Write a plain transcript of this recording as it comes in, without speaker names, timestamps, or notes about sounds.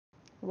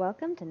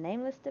Welcome to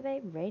Nameless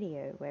Debate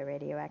Radio, where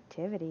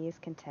radioactivity is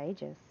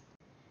contagious.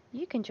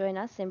 You can join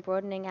us in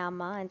broadening our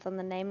minds on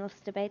the Nameless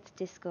Debates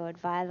Discord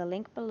via the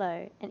link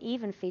below and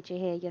even feature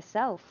here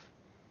yourself,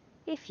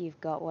 if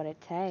you've got what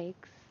it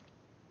takes.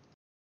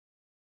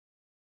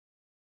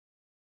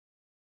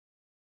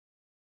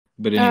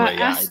 But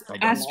anyway, I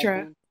don't.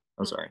 Astra.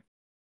 Oh, sorry.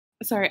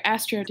 Sorry,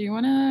 Astra, do you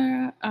want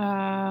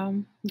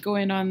to go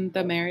in on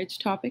the marriage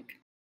topic?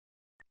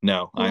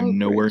 No, I'm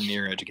nowhere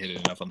near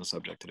educated enough on the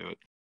subject to do it.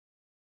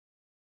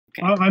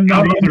 Okay. I'm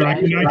not either.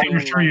 I can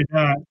assure you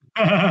that.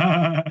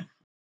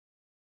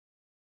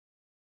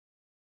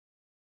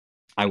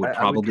 I would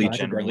probably try to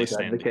generally devil's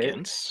stand advocate,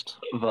 against.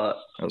 but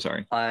Oh,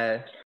 sorry.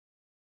 I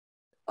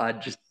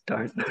just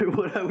don't know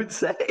what I would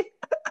say.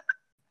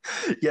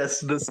 Yes,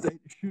 the state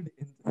should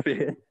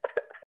interfere.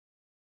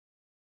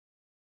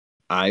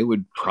 I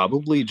would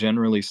probably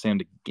generally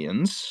stand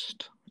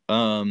against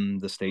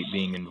the state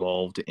being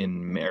involved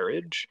in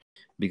marriage,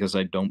 because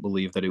I don't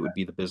believe that it would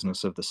be the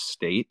business of the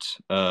state.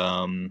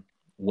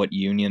 What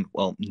union?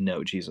 Well,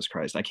 no, Jesus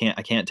Christ, I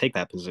can't take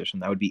that position.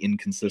 That would be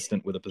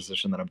inconsistent with a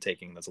position that I'm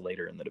taking that's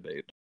later in the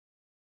debate.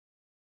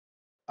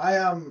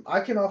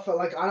 I can offer,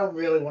 like, I don't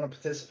really want to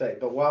participate,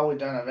 but while we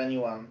don't have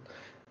anyone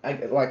I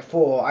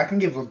can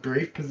give a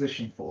brief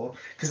position for,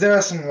 because there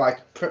are some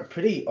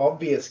pretty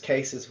obvious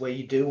cases where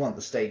you do want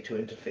the state to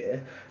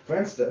interfere. For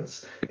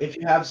instance, if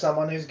you have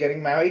someone who's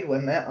getting married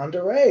when they're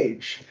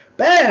underage,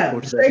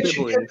 bam,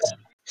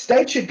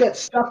 state should get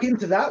stuck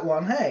into that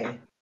one. Hey,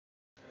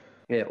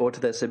 yeah, or to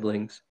their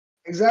siblings.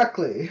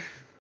 Exactly.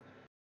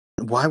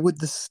 Why would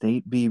the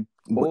state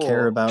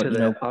care about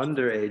their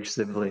underage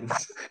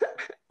siblings?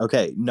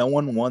 Okay, no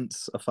one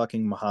wants a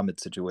fucking Muhammad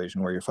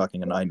situation where you're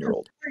fucking a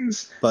 9-year-old.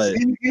 But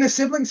in a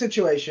sibling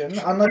situation,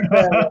 unless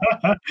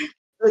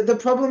the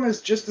problem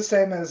is just the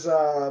same as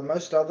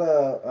most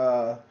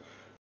other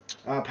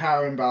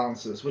power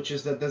imbalances, which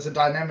is that there's a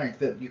dynamic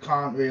that you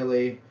can't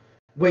really,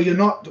 where you're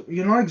not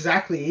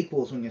exactly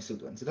equals when you're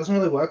siblings. It doesn't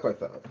really work like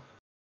that.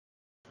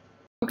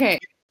 Okay,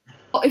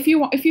 well, if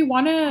you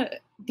want to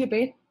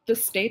debate the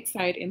state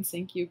side in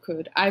sync, you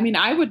could. I mean,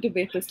 I would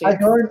debate the state. I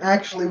don't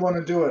actually want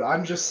to do it.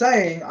 I'm just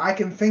saying I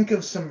can think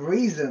of some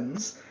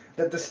reasons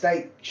that the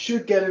state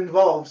should get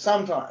involved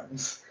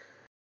sometimes.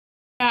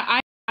 Yeah,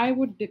 I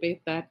would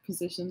debate that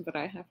position, but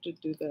I have to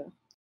do the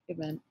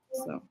event,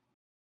 so.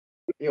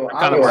 I'm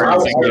kind of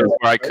already thinking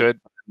where I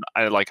could.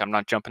 I'm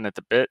not jumping at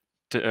the bit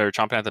or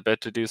chomping at the bit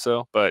to do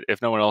so. But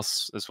if no one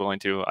else is willing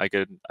to, I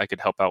could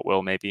help out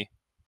Will maybe.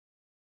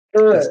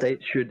 The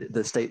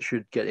state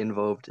should get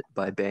involved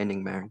by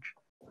banning marriage.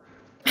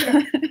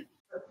 Argue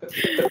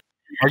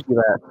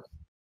that.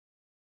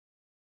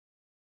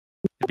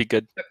 It'd be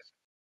good.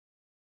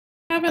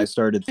 I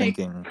started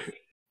thinking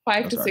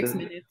 5 to 6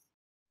 minutes.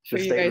 The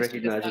state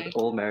recognizes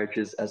all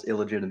marriages as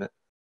illegitimate.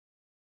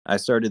 I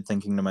started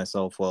thinking to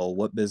myself, well,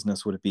 what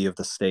business would it be of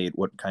the state,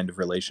 what kind of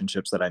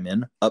relationships that I'm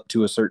in, up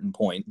to a certain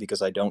point,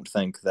 because I don't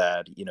think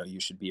that, you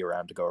should be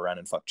around to go around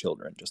and fuck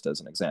children, just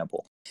as an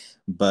example.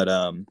 But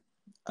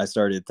I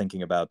started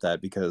thinking about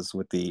that because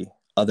with the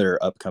other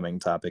upcoming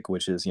topic,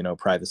 which is,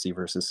 privacy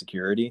versus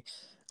security,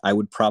 I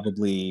would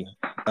probably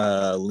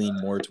lean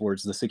more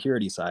towards the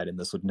security side, and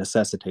this would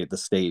necessitate the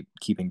state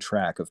keeping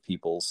track of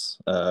people's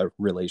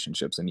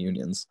relationships and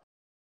unions.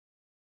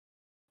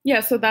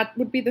 Yeah, so that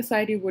would be the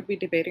side you would be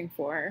debating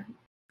for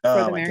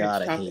Oh the my marriage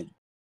god, topic.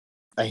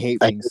 I hate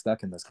being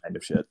stuck in this kind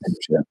of shit.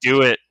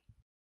 Do it.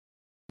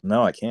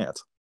 No, I can't.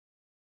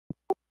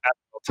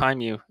 I'll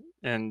time you,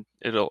 and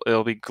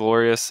it'll be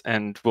glorious,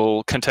 and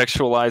we'll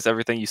contextualize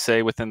everything you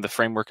say within the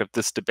framework of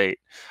this debate.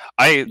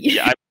 It's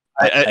not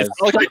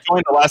like I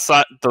joined the last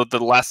side,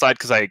 the last side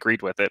because I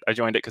agreed with it. I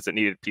joined it because it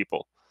needed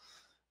people.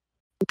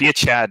 Be a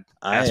Chad.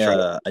 I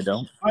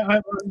don't.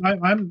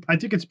 I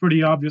think it's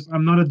pretty obvious.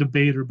 I'm not a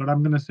debater, but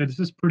I'm gonna say this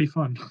is pretty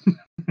fun.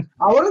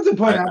 I wanted to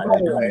point out, by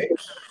the way,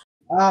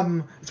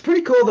 it's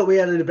pretty cool that we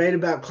had a debate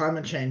about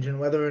climate change and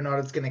whether or not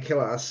it's going to kill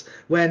us,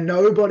 where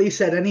nobody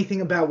said anything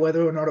about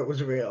whether or not it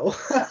was real.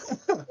 That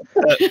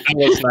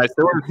was nice.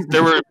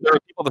 There were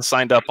people that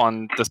signed up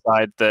on the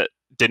side that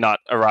did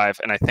not arrive,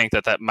 and I think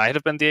that might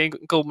have been the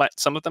angle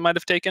some of them might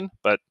have taken,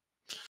 but.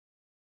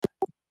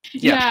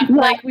 Yeah,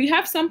 we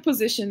have some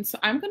positions. So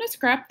I'm going to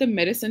scrap the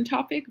medicine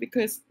topic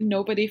because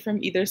nobody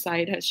from either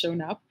side has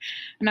shown up.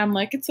 And I'm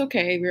like, it's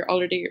okay. We're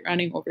already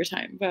running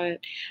overtime. But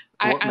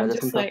I'm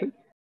just like,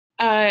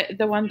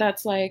 the one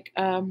that's like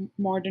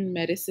modern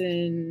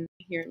medicine.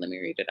 Here, let me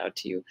read it out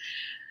to you.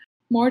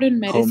 Modern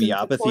medicine.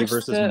 Homeopathy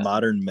versus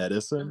modern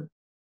medicine?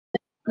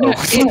 No,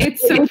 it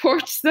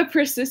supports the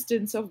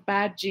persistence of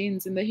bad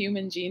genes in the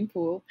human gene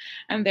pool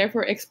and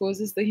therefore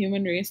exposes the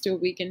human race to a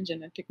weakened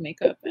genetic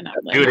makeup. And I'm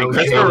like, dude,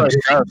 both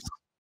sides.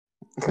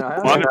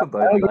 Modern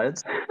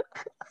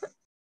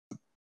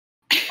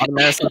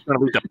medicine is going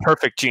to lead to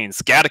perfect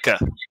genes.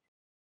 Gattaca.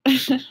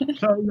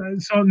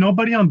 So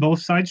nobody on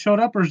both sides showed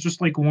up, or is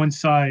just like one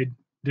side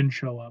didn't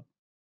show up?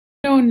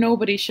 No,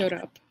 nobody showed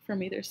up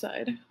from either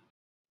side.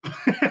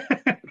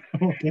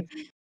 Okay.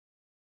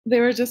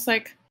 They were just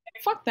like,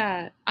 fuck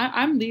that.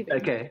 I'm leaving.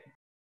 Okay.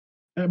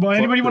 Well,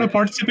 anybody want to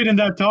participate in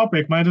that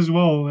topic? Might as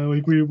well.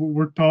 Like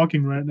we're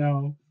talking right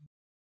now.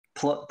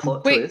 Plot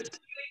twist.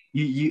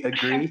 You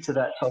agree to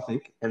that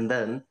topic, and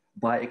then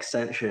by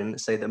extension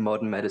say that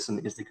modern medicine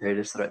is the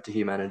greatest threat to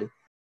humanity.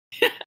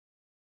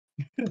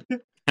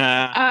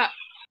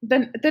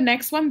 The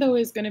next one though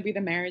is going to be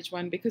the marriage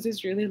one because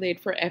it's really late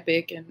for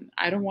Epic, and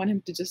I don't want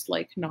him to just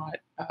like not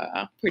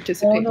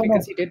participate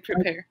because he did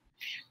prepare.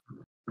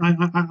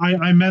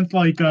 I meant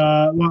like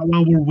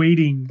while we're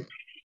waiting,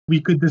 we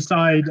could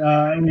decide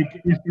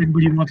like if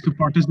anybody wants to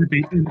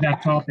participate in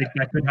that topic.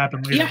 That could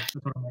happen later. Yeah.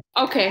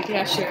 Okay.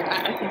 Yeah. Sure.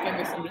 I think I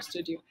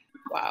misunderstood you.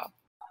 Wow.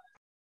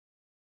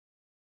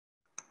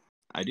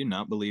 I do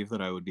not believe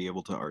that I would be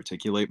able to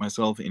articulate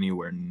myself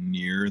anywhere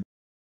near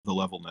the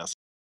level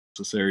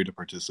necessary to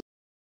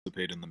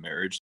participate in the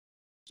marriage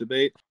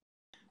debate,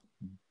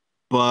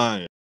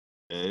 but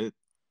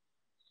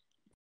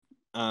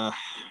I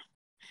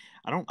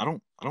don't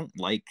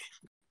like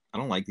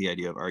the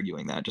idea of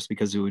arguing that, just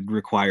because it would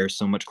require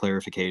so much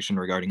clarification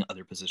regarding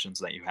other positions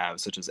that you have,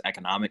 such as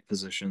economic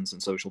positions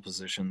and social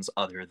positions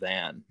other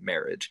than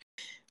marriage.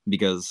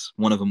 Because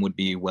one of them would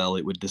be, well,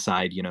 it would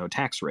decide,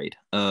 tax rate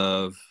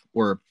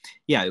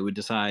it would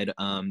decide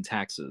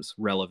taxes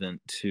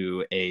relevant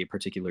to a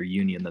particular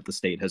union that the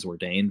state has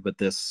ordained, but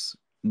this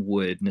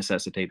would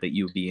necessitate that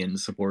you be in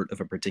support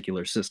of a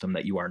particular system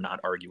that you are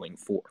not arguing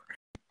for.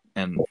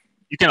 And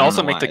you can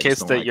also make the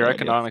case that your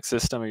economic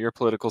system or your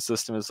political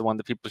system is the one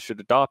that people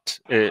should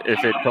adopt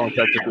if it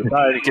coincides with your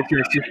side. It gives you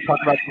an excuse to talk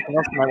about something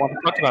else you might want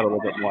to talk about a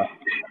little bit more.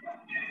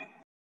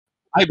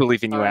 I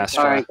believe in you,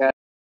 Astra. All right, guys.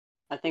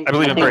 I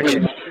believe in Bridge.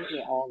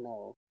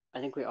 I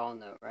think we all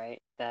know. Right,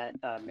 that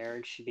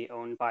marriage should be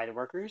owned by the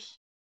workers,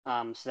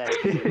 so that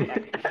it can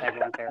affect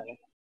everyone fairly.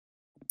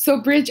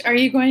 So, Bridge, are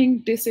you going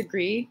to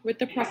disagree with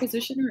the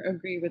proposition or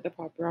agree with the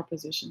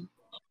proposition?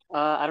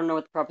 I don't know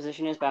what the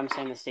proposition is, but I'm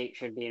saying the state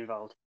should be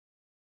involved.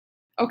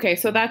 Okay,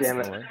 so that's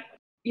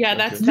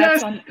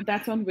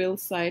that's on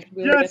Will's side.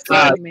 Will gets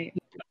I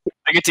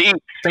get to eat.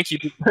 Thank you.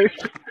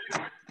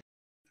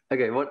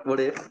 Okay,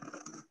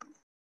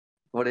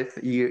 what if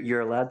you're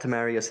allowed to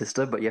marry your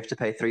sister, but you have to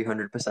pay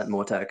 300%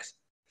 more tax?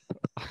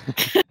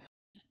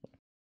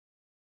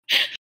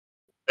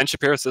 Ben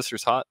Shapiro's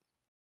sister's hot,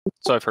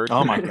 so I've heard.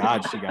 Oh my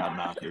God, she got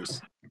knockers.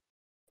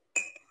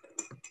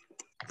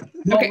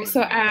 Okay,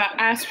 so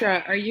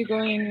Astra, are you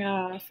going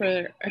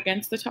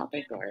against the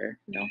topic or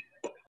no?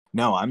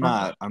 No, I'm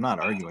not. I'm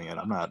not arguing it.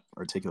 I'm not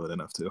articulate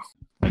enough to.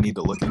 I need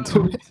to look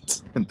into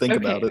it and think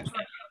about it.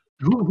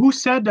 Who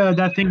said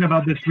that thing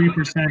about the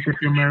 3% if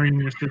you're marrying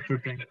your sister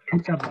thing?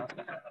 Who said that?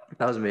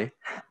 That was me.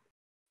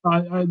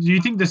 Do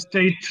you think the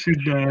state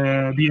should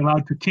be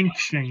allowed to kink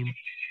shame?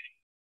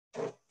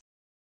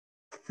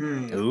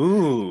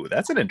 Ooh,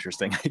 that's an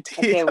interesting idea.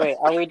 Okay, wait.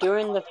 Are we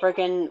doing the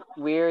freaking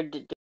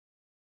weird,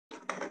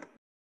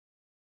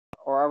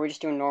 or are we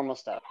just doing normal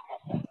stuff?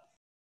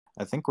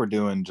 I think we're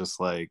doing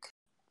just like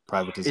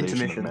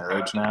privatization of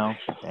marriage now,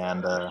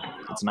 and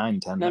it's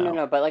 9:10 now.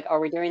 No. But like, are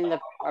we doing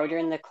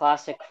the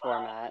classic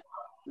format?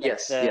 Like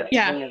Yes. Okay,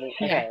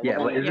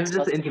 But is this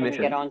just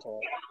intermission? Get onto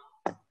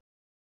it.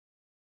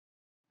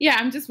 Yeah,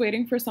 I'm just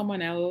waiting for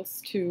someone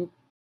else to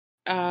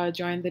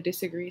join the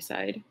disagree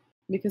side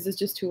because it's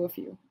just two of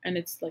you, and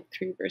it's like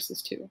 3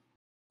 versus 2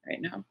 right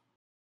now.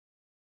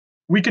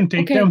 We can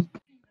take them.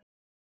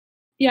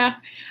 Yeah.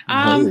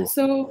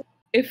 So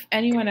if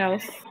anyone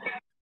else,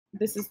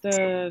 this is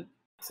the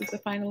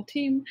final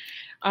team.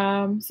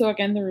 So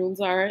again, the rules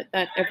are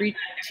that every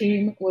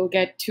team will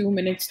get 2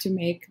 minutes to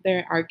make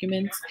their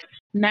arguments.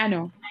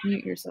 Nano,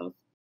 mute yourself.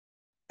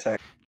 Sorry.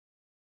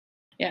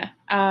 Yeah.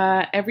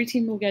 Every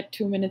team will get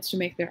 2 minutes to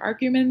make their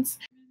arguments.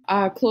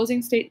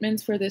 Closing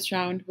statements for this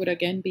round would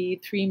again be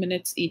 3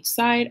 minutes each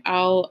side.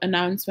 I'll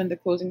announce when the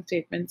closing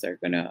statements are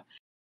gonna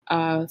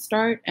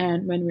start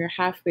and when we're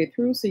halfway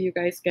through, so you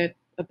guys get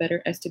a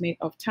better estimate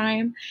of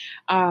time.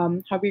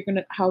 How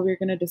we're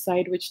gonna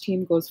decide which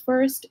team goes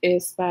first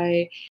is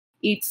by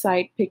each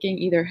side picking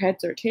either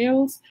heads or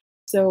tails.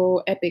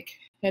 So Epic,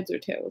 heads or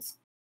tails?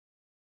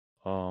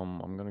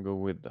 I'm gonna go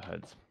with the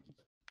heads.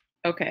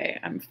 Okay,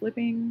 I'm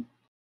flipping.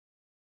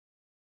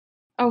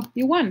 Oh,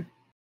 you won.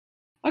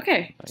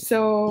 Okay, nice.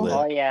 So.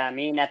 Oh yeah,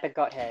 me and Epic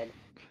got head.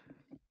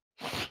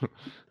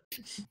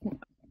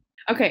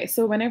 Okay,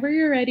 so whenever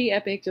you're ready,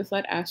 Epic, just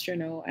let Astra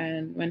know,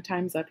 and when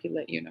time's up, he'll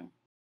let you know.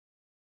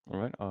 All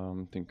right,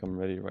 I think I'm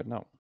ready right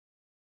now.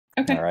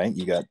 Okay. All right,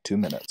 you got 2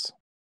 minutes.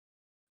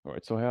 All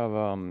right, so I have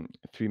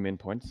 3 main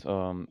points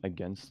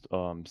against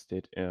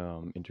state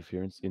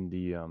interference in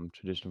the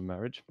tradition of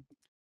marriage.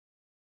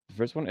 The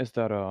first one is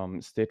that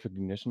state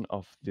recognition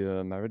of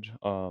the marriage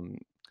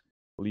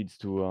leads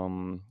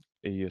to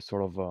a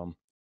sort of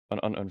an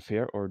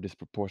unfair or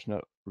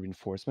disproportionate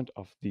reinforcement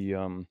of the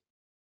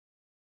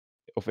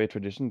of a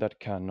tradition that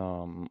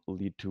can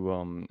lead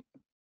to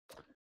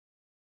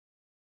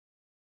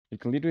it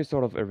can lead to a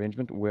sort of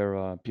arrangement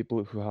where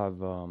people who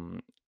have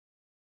I'm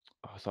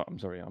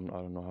sorry, I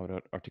don't know how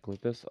to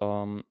articulate this.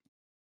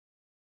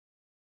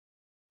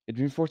 it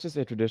reinforces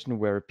a tradition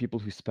where people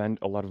who spend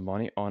a lot of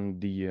money on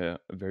the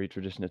very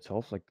tradition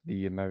itself, like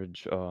the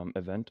marriage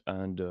event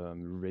and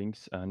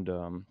rings and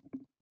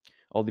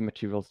all the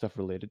material stuff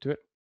related to it,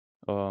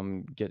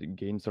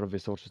 gain sort of a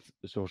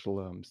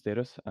social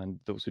status, and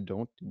those who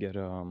don't get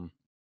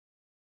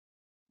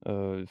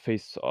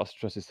face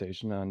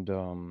ostracization and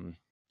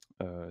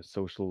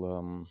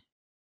social.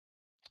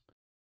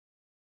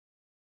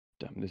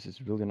 Damn, this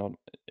is really not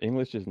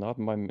English. Is not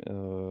my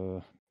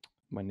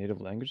my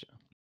native language.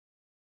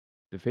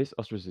 They face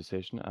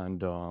ostracization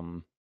and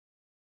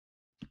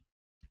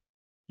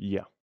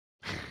yeah,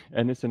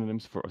 any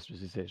synonyms for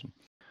ostracization.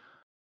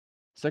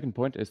 Second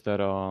point is that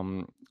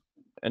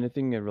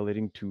anything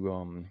relating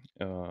to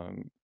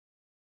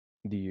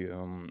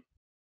the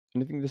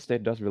anything the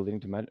state does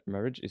relating to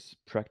marriage is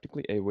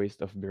practically a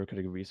waste of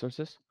bureaucratic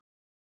resources.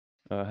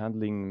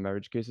 Handling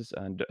marriage cases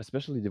and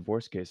especially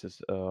divorce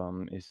cases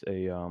is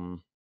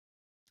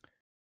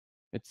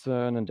it's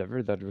an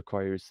endeavor that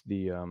requires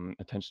the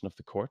attention of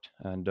the court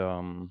and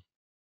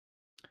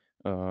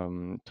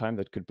time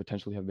that could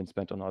potentially have been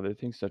spent on other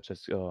things such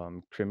as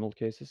criminal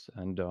cases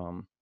and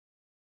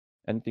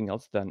anything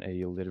else than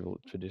a literal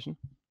tradition.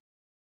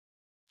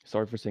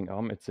 Sorry for saying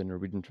it's a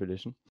Norwegian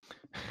tradition.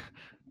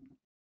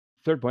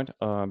 Third point,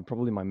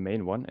 probably my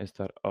main one, is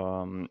that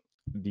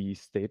the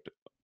state,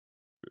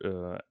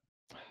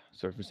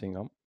 sorry for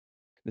saying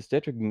the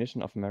state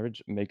recognition of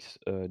marriage makes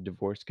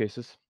divorce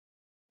cases,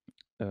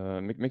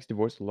 makes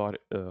divorce a lot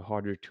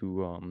harder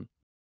to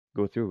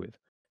go through with.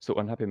 So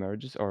unhappy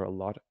marriages are a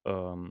lot,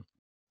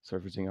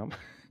 sorry for saying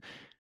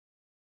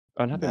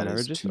unhappy That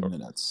marriages is 2 are,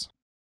 minutes.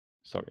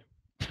 sorry.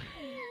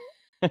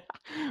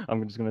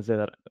 I'm just gonna say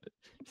that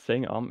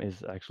saying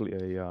is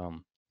actually a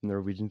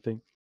Norwegian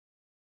thing.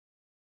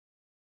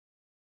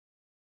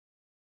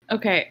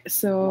 Okay,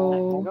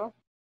 so go?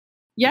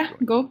 Yeah,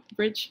 go,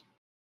 Bridge.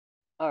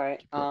 All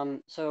right.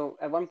 So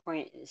at one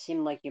point it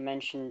seemed like you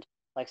mentioned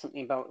like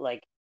something about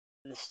like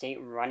the state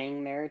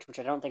running marriage, which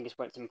I don't think is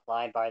what's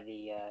implied by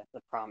the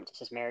prompt. It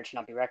says marriage should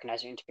not be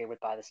recognized or interfered with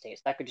by the state.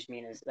 So that could just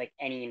mean as like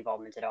any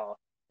involvement at all.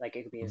 Like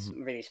it could be a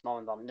really small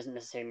involvement. It doesn't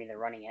necessarily mean they're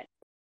running it.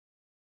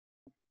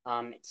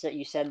 So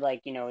you said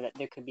like that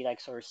there could be like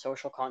sort of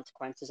social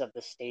consequences of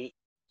the state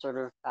sort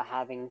of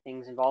having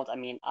things involved. I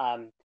mean,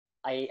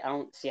 I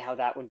don't see how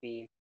that would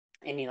be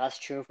any less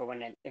true for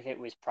if it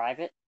was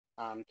private.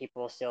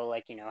 People still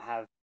like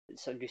have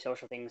do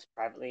social things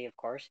privately, of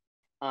course.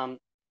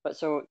 But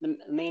so the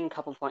main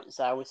couple points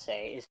I would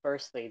say is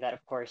firstly that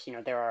of course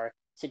there are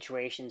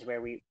situations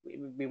where we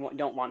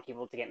don't want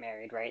people to get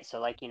married, right? So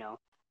like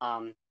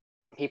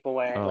people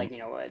where like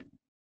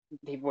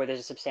people where there's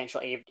a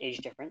substantial age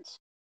difference,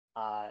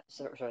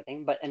 sort of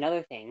thing. But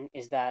another thing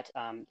is that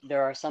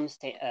there are some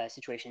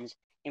situations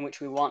in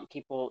which we want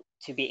people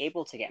to be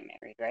able to get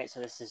married, right? So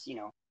this is,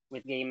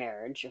 with gay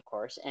marriage, of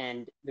course.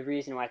 And the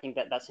reason why I think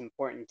that that's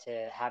important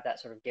to have that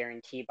sort of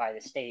guarantee by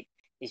the state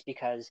is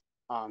because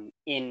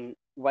in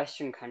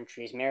Western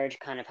countries, marriage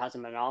kind of has a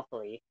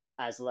monopoly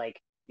as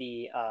like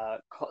the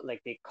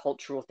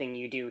cultural thing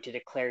you do to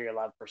declare your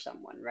love for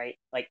someone, right?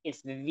 Like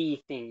it's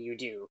the thing you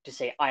do to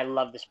say I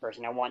love this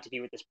person, I want to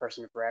be with this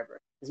person forever.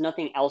 There's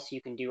nothing else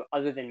you can do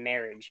other than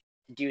marriage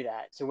to do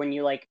that. So when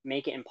you like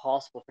make it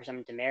impossible for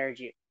someone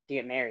to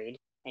get married,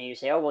 and you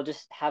say, oh well,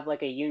 just have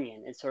like a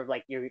union, it's sort of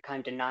like you're kind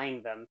of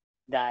denying them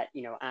that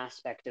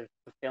aspect of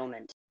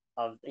fulfillment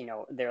of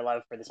their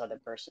love for this other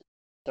person.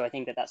 So I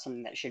think that that's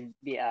something that should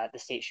be the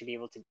state should be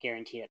able to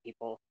guarantee that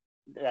people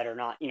that are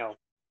not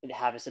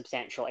have a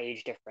substantial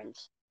age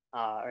difference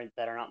or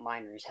that are not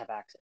minors have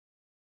access.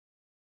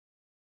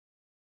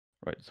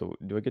 Right. So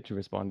do I get to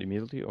respond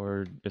immediately,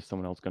 or is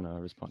someone else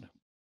gonna respond?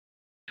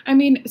 I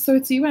mean, so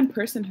it's you and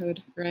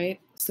personhood, right?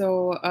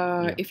 So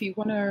if you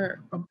wanna,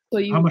 so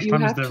you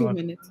have 2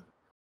 minutes.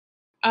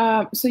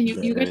 So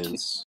you get to...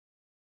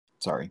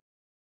 Sorry.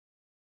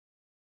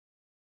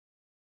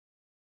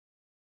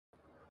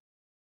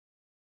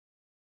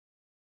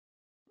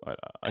 I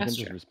can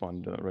just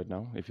respond right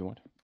now if you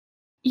want.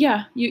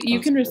 Yeah, you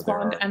can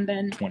respond, and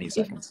then 20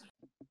 seconds.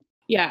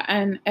 Yeah,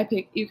 and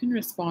Epic, you can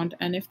respond,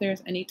 and if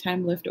there's any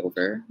time left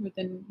over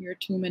within your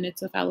 2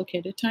 minutes of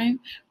allocated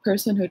time,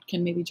 personhood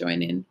can maybe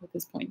join in with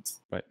his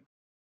points. Right.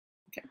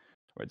 Okay.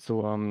 Right.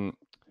 So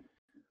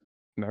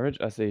marriage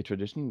as a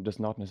tradition does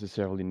not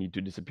necessarily need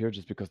to disappear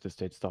just because the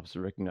state stops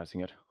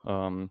recognizing it.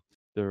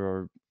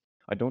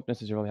 I don't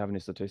necessarily have any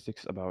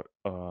statistics about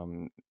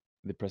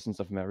the presence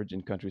of marriage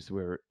in countries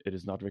where it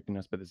is not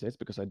recognized by the states,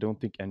 because I don't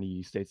think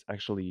any states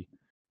actually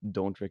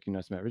don't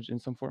recognize marriage in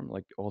some form,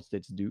 like all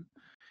states do.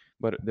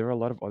 But there are a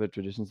lot of other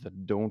traditions that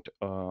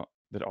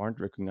aren't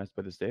recognized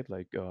by the state,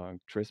 like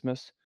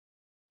Christmas,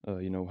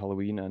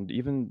 Halloween, and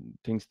even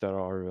things that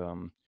are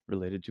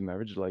related to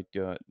marriage, like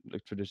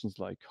traditions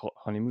like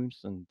honeymoons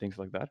and things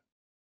like that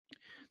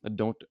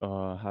don't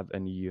have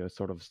any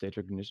sort of state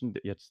recognition,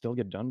 that yet still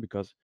get done,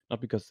 because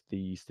not because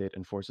the state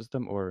enforces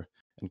them or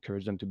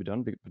encourage them to be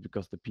done, but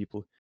because the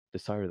people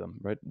desire them,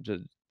 right?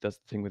 That's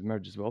the thing with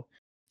marriage as well.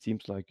 It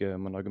seems like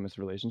monogamous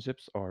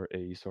relationships are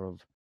a sort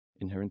of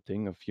inherent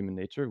thing of human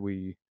nature.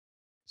 We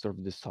sort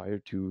of desire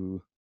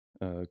to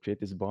create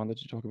this bond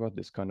that you talk about,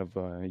 this kind of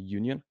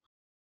union,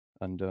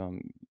 and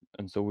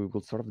so we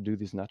will sort of do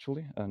this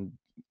naturally. And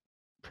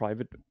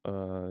private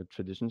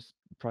traditions,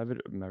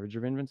 private marriage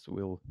arrangements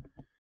will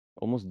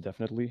almost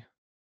definitely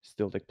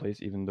still take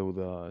place, even though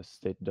the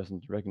state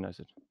doesn't recognize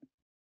it.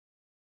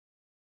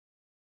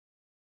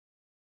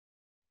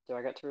 Do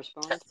I get to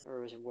respond,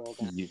 or is it Will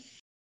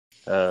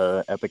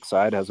done? Epic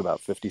side has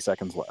about 50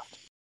 seconds left.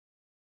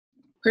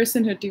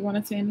 Personhood, do you want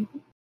to say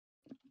anything?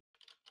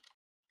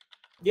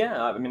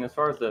 Yeah, I mean, as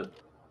far as the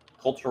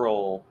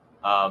cultural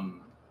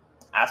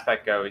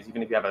aspect goes,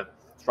 even if you have a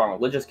strong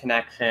religious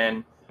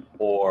connection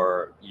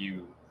or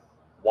you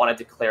want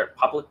to declare it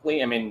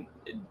publicly, I mean,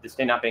 the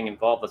state not being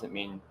involved doesn't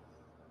mean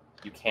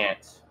you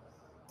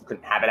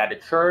couldn't have it at a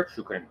church,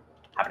 you couldn't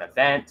have an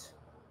event,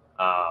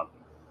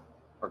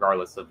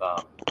 regardless of,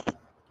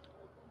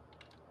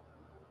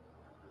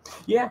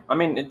 yeah, I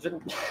mean, it just,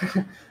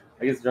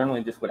 I guess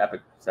generally just what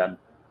Epic said.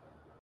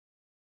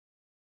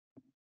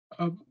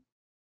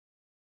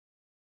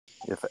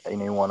 If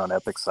anyone on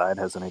Epic's side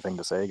has anything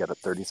to say, got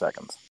 30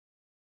 seconds.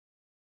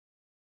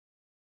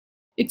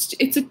 It's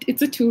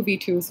a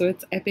 2v2, so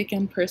it's Epic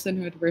and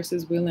Personhood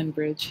versus Will and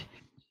Bridge.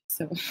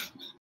 So.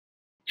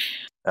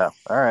 Oh,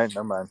 all right,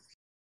 never mind.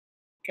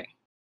 Okay.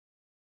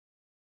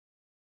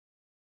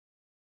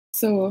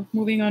 So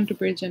moving on to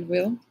Bridge and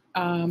Will.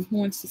 Who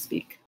wants to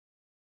speak?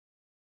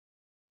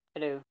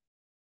 Hello.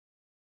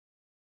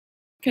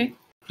 Okay.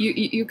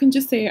 You can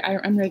just say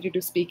I'm ready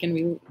to speak, and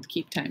we'll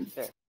keep time.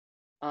 Sure.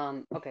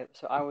 Okay,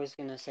 so I was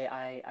gonna say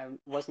I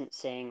wasn't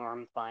saying or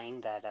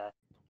implying that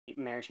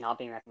marriage not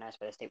being recognized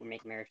by the state would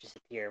make marriage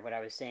disappear. What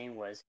I was saying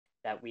was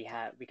that we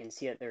can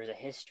see that there's a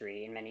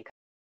history in many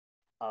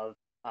of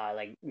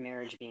like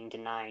marriage being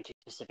denied to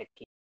specific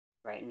people,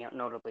 right?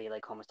 Notably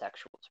like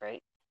homosexuals,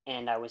 right?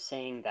 And I was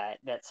saying that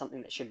that's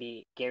something that should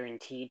be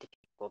guaranteed to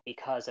people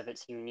because of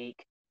its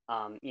unique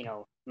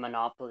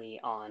monopoly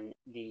on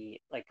the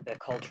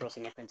cultural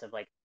significance of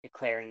like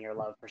declaring your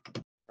love for,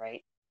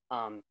 right?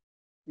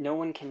 No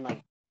one can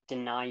like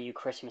deny you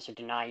Christmas or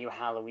deny you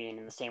Halloween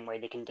in the same way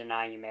they can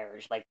deny you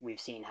marriage, like we've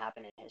seen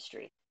happen in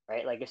history,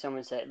 right? Like if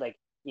someone said like,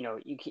 you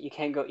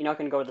can't go, you're not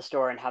going to go to the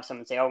store and have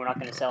someone say, oh, we're not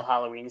going to sell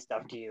Halloween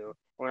stuff to you,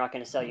 we're not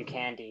going to sell you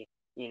candy,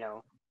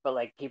 but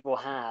like people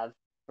have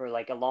for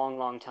like a long,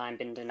 long time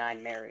been denied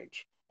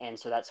marriage. And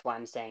so that's why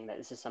I'm saying that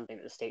this is something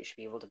that the state should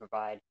be able to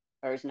provide,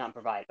 or is not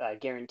provide,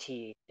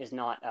 guarantee is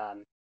not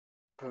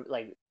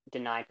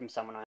denied from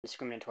someone on a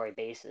discriminatory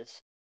basis,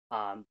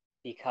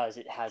 because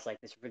it has like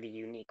this really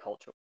unique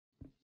culture.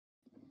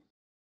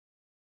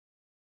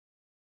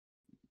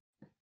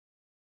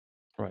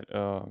 Right.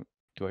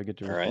 Do I get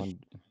to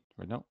respond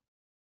right now?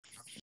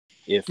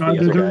 If the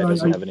other guy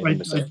doesn't have anything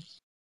to say.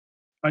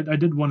 I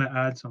did want to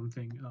add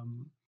something.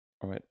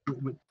 All right.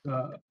 With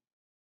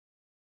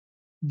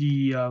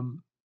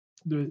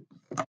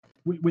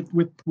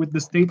with the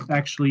states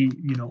actually,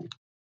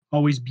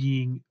 always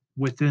being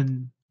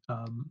within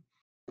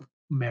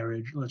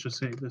marriage, let's just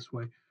say it this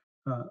way,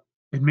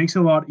 it makes it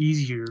a lot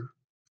easier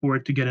for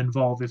it to get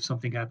involved if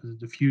something happens in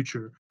the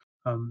future.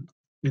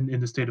 In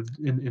the state of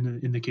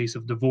in the case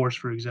of divorce,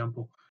 for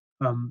example,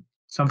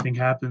 something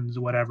happens,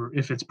 whatever.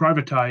 If it's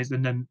privatized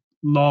and then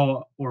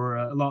law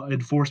or law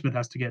enforcement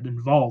has to get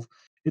involved,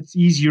 it's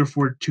easier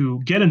for it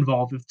to get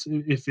involved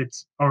if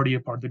it's already a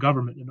part of the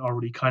government and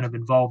already kind of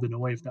involved in a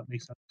way, if that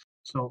makes sense.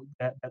 So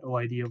that whole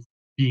idea of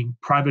being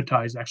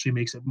privatized actually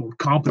makes it more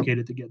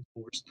complicated to get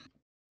divorced.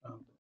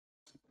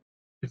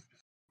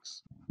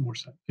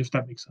 If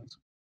that makes sense.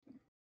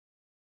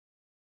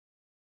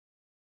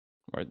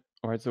 All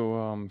right.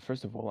 So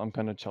first of all, I'm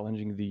kind of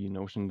challenging the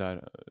notion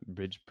that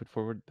Bridge put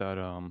forward that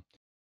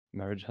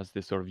marriage has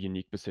this sort of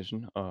unique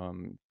position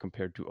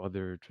compared to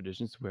other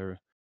traditions where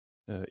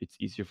it's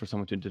easier for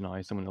someone to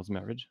deny someone else's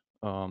marriage.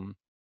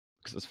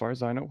 Because as far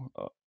as I know,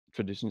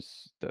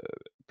 traditions,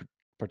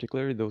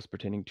 particularly those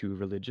pertaining to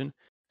religion,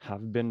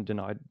 have been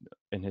denied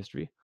in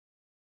history.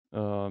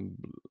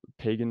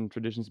 Pagan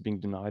traditions being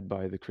denied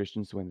by the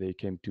Christians when they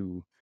came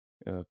to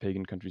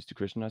pagan countries to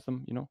Christianize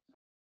them,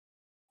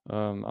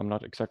 I'm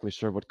not exactly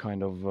sure what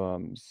kind of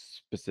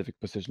specific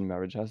position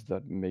marriage has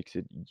that makes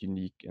it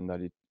unique and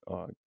that it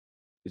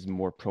is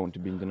more prone to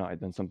being denied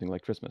than something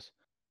like Christmas.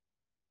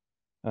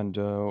 And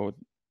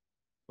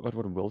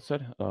what Will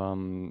said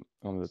on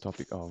the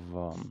topic of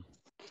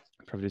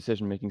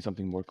privatization making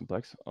something more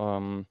complex.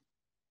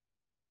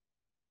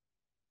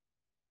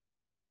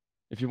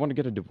 If you want to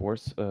get a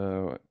divorce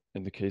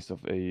in the case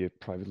of a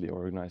privately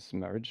organized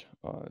marriage,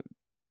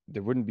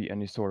 there wouldn't be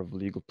any sort of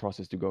legal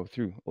process to go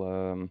through,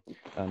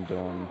 and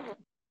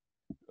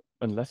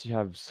unless you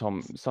have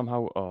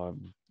somehow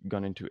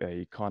gone into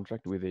a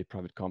contract with a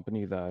private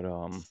company that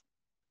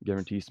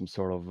guarantees some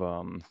sort of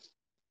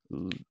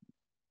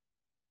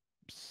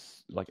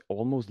like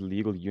almost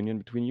legal union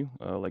between you.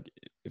 Like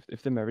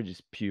if the marriage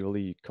is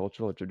purely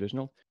cultural or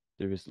traditional,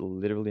 there is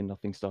literally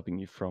nothing stopping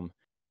you from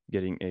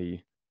getting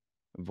a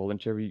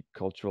voluntary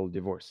cultural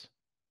divorce.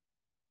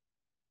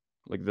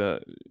 Like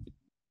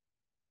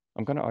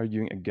I'm kind of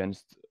arguing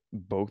against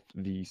both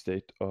the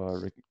state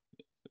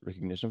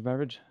recognition of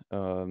marriage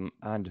and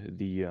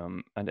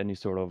any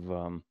sort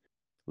of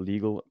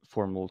legal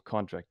formal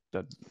contract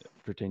that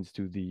pertains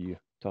to the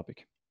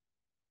topic.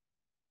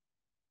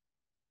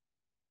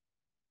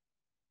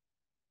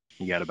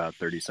 You got about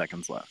 30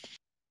 seconds left.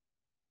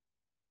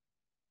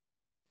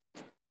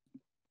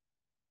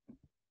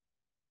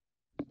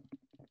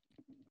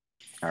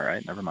 All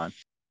right, never mind.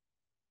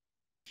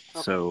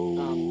 Okay,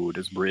 so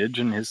does Bridge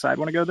and his side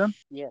want to go then?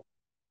 Yeah.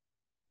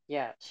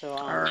 Yeah. So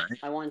all right.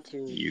 I want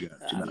to. You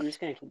got 2 minutes. I'm just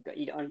gonna keep.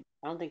 I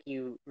don't think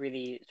you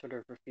really sort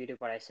of refuted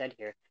what I said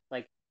here.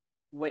 Like,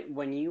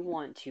 when you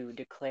want to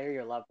declare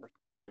your love for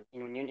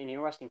someone, when you're in a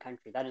Western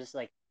country, that is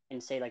like,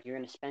 and say like you're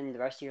gonna spend the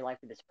rest of your life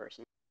with this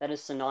person, that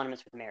is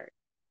synonymous with marriage.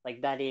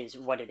 Like that is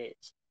what it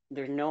is.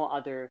 There's no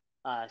other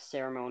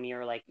ceremony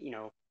or like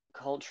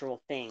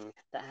cultural thing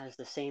that has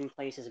the same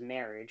place as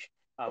marriage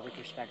with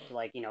respect to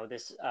like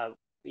this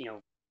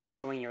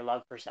showing your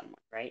love for someone,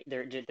 right?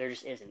 There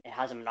just isn't. It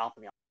has a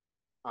monopoly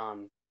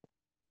on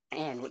it.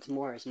 And what's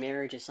more is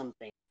marriage is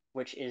something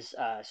which is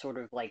sort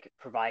of like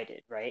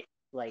provided, right?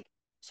 Like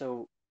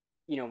so,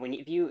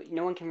 when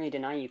no one can really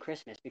deny you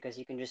Christmas because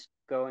you can just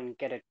go and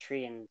get a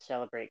tree and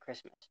celebrate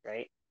Christmas,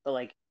 right? But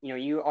like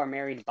you are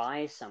married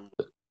by someone,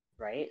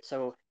 right?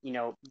 So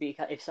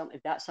because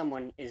if that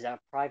someone is a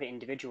private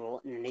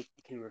individual and they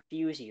can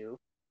refuse you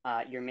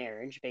your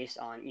marriage based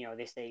on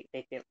they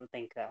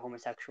think that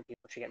homosexual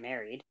people should get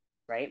married,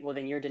 right? Well,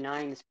 then you're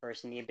denying this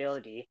person the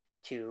ability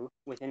to,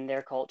 within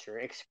their culture,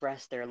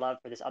 express their love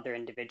for this other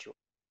individual,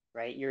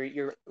 right?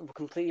 You're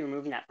completely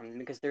removing that from them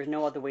because there's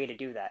no other way to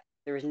do that.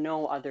 There is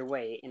no other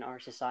way in our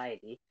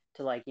society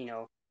to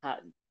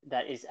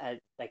that is at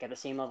the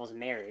same level as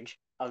marriage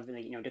of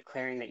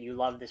declaring that you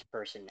love this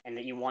person and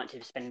that you want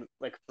to spend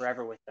like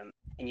forever with them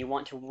and you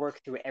want to work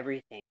through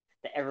everything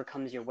that ever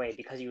comes your way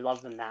because you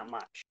love them that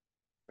much,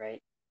 right?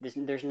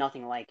 There's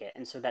nothing like it,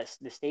 and so that's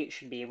the state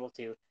should be able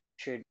to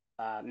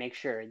make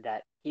sure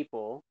that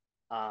people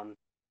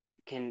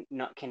can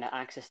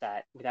access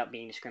that without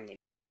being discriminated.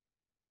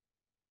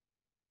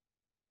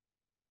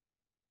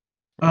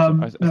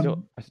 I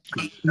still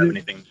have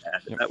anything to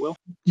add to that, Will?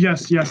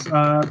 Yes.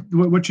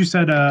 What you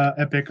said,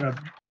 Epic. I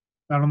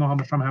don't know how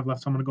much time I have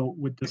left, so I'm going to go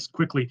with this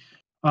quickly.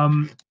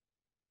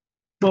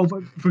 Well,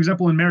 for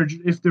example, in marriage,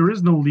 if there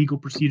is no legal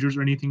procedures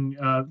or anything,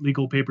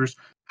 legal papers,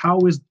 how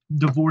is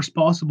divorce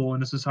possible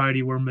in a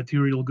society where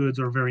material goods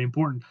are very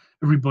important?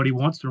 Everybody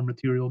wants their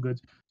material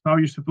goods. How are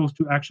you supposed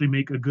to actually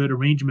make a good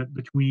arrangement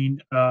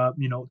between,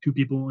 two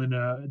people in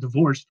a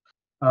divorce,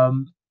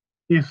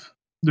 if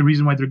the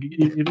reason why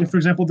if for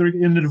example, they're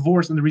in a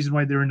divorce and the reason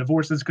why they're in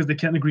divorce is because they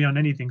can't agree on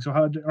anything. So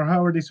how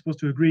are they supposed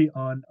to agree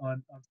on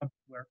something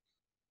where,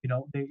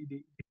 they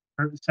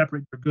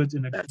separate their goods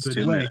in a That's good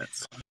 2 way?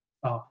 minutes.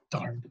 Oh,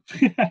 darn.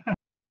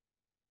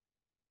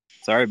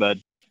 Sorry,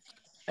 bud.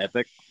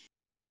 Epic.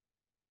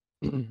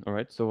 All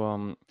right.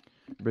 So,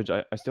 Bridge,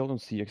 I still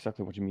don't see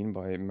exactly what you mean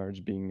by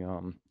marriage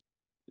being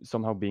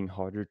somehow being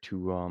harder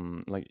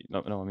to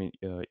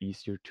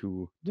easier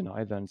to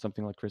deny than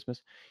something like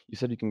Christmas. You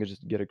said you can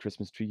just get a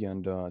Christmas tree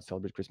and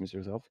celebrate Christmas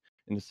yourself.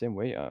 In the same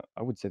way,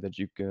 I would say that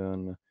you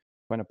can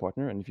find a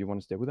partner, and if you want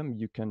to stay with them,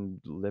 you can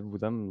live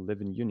with them,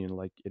 live in union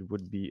like it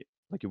would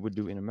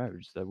do in a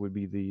marriage. That would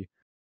be the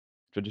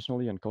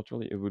traditionally and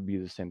culturally, it would be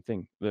the same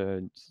thing.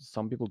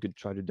 Some people could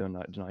try to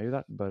deny you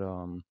that, but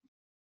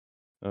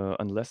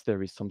unless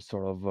there is some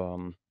sort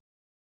of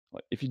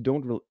if you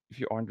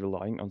aren't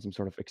relying on some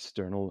sort of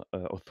external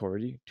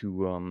authority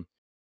to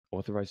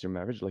authorize your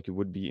marriage, like it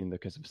would be in the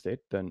case of state,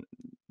 then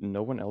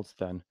no one else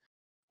than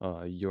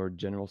your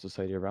general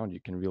society around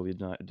you can really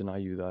deny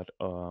you that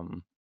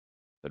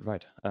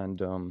right. And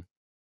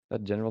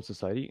that general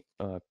society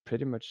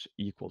pretty much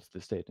equals the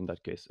state in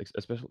that case,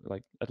 especially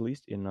like at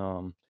least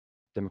in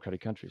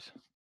democratic countries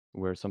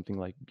where something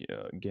like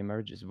gay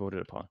marriage is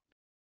voted upon.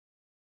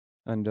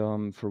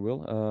 And for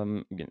Will,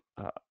 again,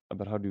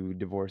 about how to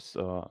divorce,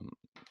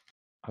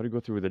 how to go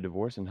through the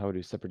divorce and how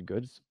to separate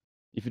goods.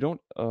 If you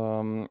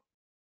don't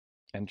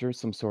enter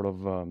some sort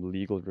of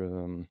legal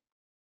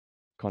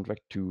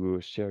contract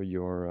to share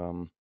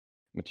your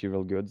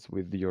material goods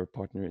with your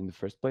partner in the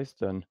first place,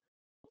 then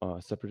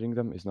separating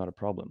them is not a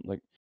problem.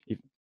 Like if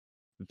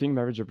the thing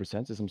marriage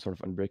represents is some sort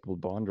of unbreakable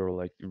bond or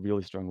like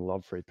really strong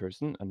love for a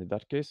person, and in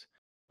that case,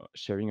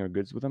 sharing your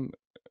goods with them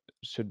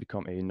should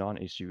become a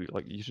non-issue.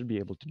 Like you should be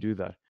able to do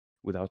that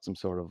without some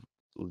sort of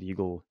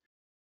legal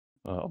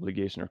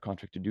obligation or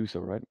contract to do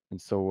so, right?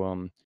 And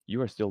so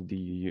you are still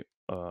the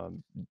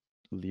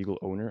legal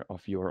owner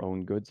of your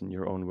own goods and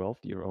your own wealth,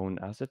 your own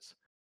assets,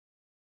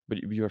 but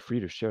you are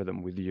free to share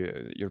them with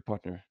your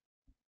partner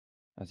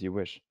as you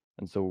wish.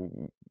 And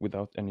so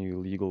without any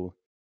legal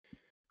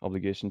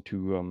obligation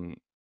to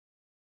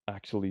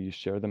actually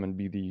share them and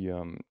be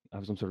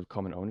have some sort of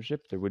common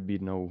ownership, there would be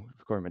no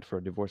requirement for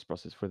a divorce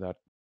process for that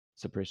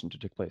separation to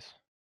take place.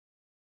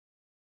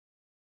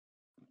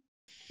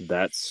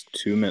 That's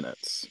 2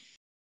 minutes.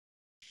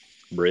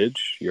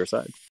 Bridge, your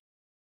side,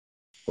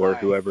 or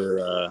right.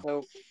 whoever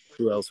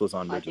Who else was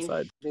on I Bridge's think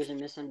side? there's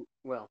a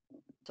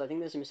so I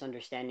think there's a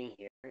misunderstanding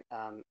here,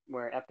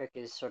 where Epic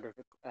is sort of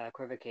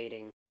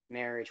equivocating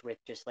marriage with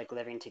just like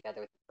living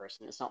together with the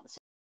person. It's not the same.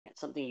 It's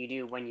something you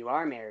do when you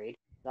are married.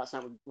 That's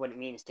not what it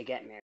means to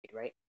get married,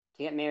 right?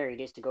 To get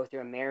married is to go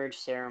through a marriage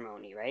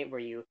ceremony, right? Where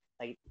you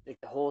like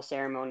the whole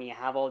ceremony, you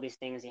have all these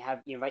things, you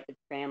invite the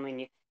family,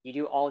 and you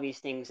do all these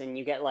things, and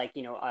you get like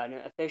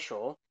an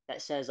official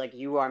that says like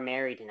you are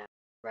married now,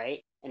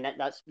 right? And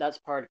that's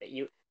part of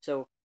it.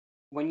 So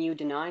when you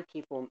deny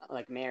people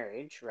like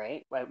marriage,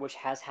 right, which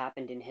has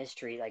happened in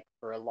history like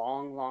for a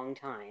long, long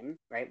time,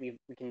 right? We've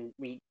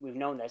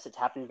known this. It's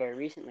happened very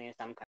recently in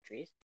some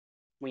countries.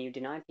 When you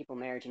deny people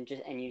marriage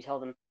and you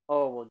tell them,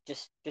 oh well,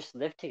 just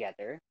live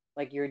together,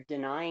 like you're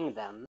denying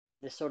them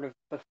the sort of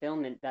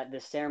fulfillment that the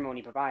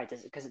ceremony provides,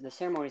 because the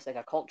ceremony is like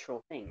a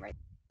cultural thing, right?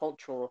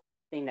 Cultural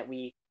thing that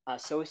we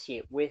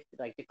associate with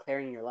like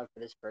declaring your love for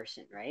this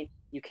person, right?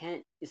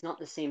 It's not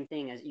the same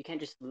thing as, you can't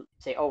just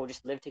say, oh, we'll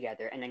just live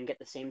together and then get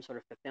the same sort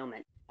of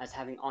fulfillment as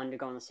having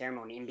undergone the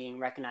ceremony and being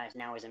recognized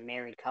now as a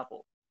married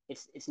couple.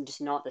 It's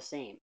just not the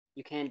same.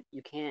 You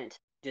can't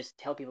just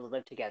tell people to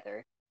live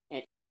together,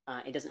 and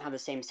it doesn't have the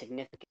same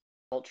significance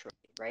culturally,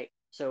 right?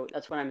 So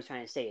that's what I'm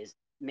trying to say, is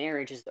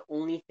marriage is the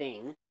only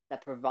thing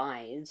that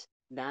provides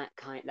that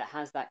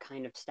has that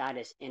kind of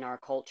status in our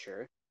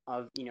culture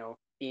of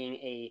being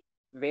a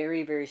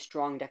very, very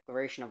strong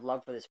declaration of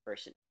love for this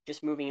person.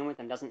 Just moving in with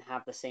them doesn't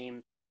have the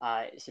same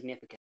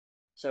significance.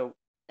 So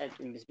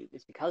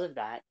it's because of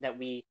that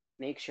we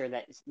make sure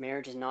that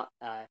marriage is not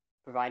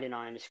provided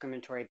on a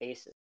discriminatory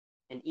basis.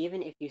 And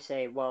even if you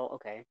say, well,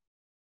 okay,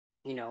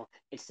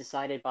 it's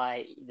decided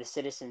by the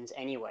citizens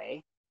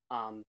anyway,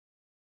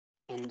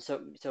 and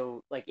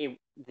so like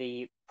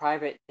the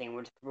private thing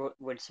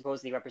would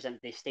supposedly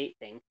represent the state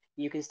thing.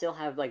 You can still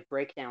have like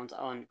breakdowns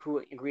on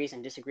who agrees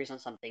and disagrees on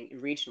something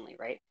regionally,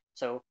 right?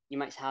 So you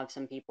might have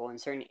some people in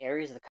certain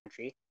areas of the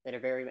country that are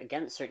very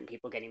against certain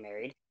people getting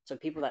married. So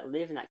people that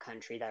live in that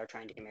country that are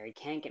trying to get married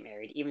can't get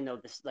married, even though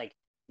this like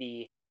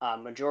the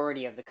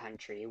majority of the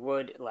country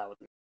would allow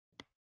them.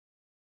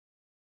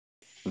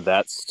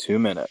 That's 2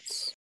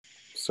 minutes.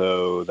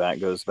 So that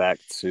goes back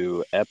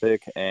to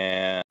Epic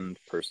and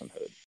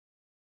Personhood.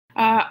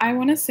 I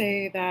want to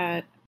say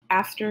that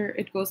after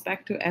it goes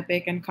back to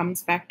Epic and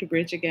comes back to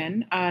Bridge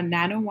again,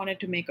 Nano wanted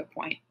to make a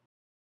point.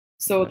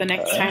 So the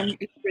next time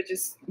it's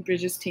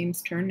Bridge's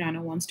team's turn,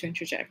 Nano wants to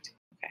interject.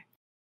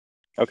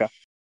 Okay.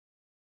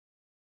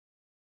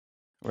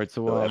 Right.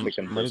 So Epic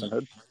and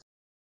Personhood.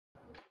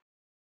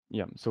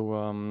 Yeah.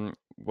 So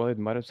well, it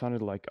might have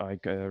sounded like I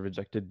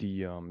rejected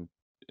the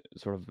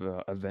sort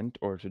of event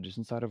or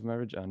tradition side of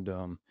marriage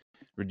and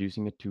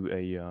reducing it to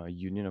a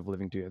union of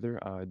living together.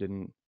 I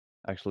didn't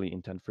actually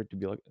intend for it to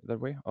be like that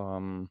way.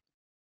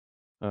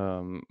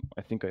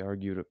 I think I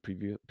argued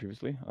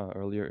previously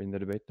earlier in the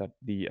debate that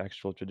the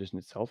actual tradition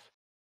itself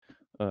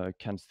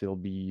can still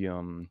be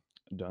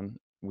done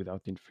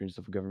without the interference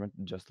of government,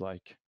 just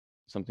like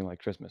something like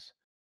Christmas.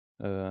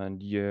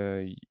 And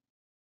yeah,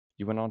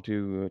 you went on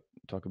to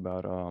talk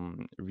about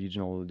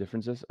regional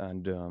differences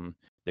and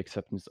the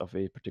acceptance of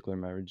a particular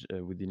marriage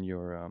within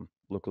your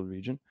local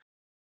region.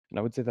 And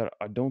I would say that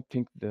I don't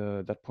think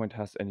that point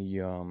has any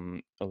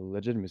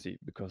legitimacy,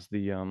 because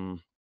the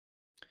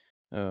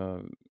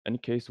any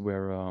case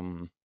where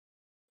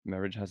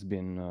marriage has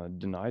been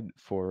denied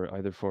for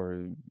either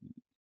for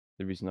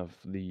the reason of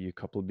the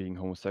couple being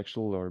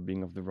homosexual or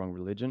being of the wrong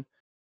religion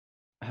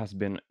has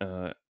been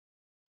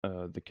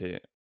the case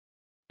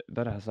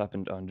that has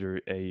happened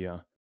under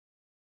a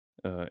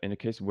in a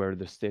case where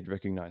the state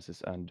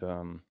recognizes and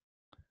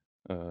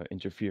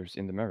interferes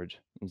in the marriage,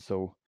 and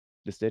so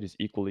the state is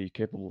equally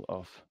capable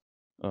of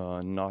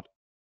not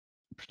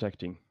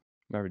protecting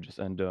marriages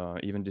and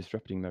even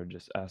disrupting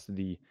marriages as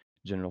the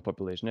general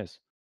population is.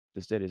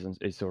 The state is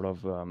a sort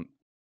of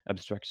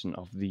abstraction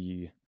of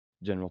the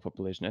general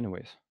population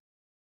anyways.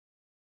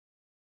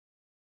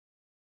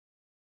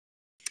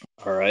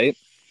 All right.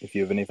 If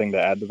you have anything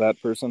to add to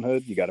that,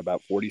 Personhood, you got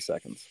about 40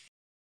 seconds.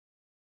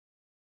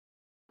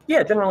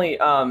 Yeah, generally,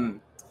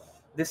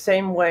 the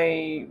same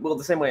way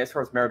as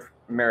far as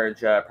marriage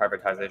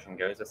privatization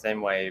goes, the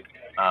same way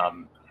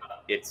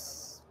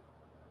it's.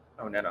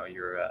 Oh no,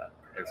 you're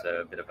there's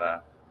a bit of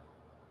a.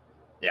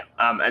 Yeah,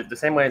 the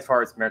same way as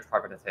far as marriage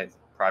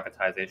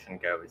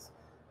privatization goes,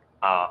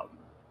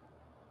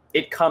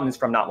 it comes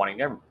from not wanting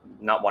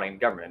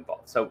government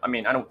involved. So I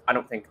mean, I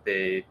don't think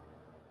the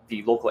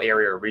local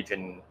area or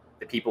region,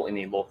 the people in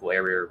the local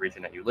area or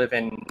region that you live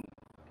in,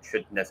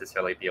 should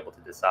necessarily be able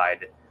to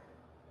decide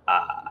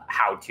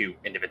how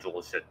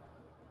individuals should,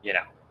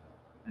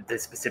 the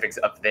specifics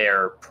of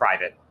their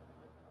private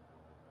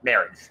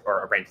marriage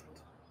or arrangement.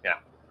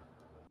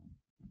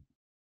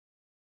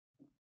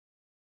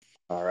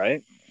 All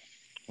right.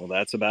 Well,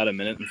 that's about 1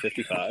 minute and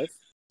 55.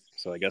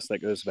 So I guess that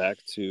goes back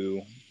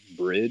to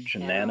Bridge,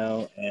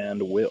 Nano,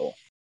 and Will.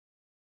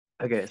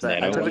 Okay, so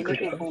Nano, are you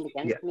making a point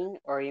against me,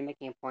 or are you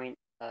making a point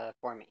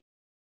for me?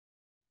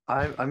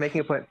 I'm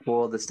making a point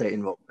for the state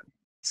involvement.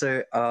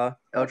 So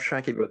I'll try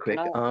and keep it real quick.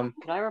 Can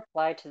I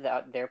reply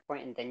to their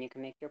point and then you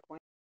can make your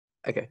point?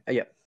 Okay.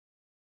 Yeah.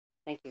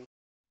 Thank you.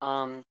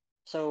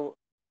 So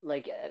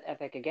like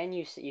Epic, again,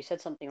 you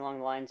said something along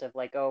the lines of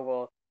like, oh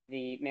well,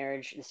 the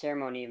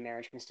ceremony of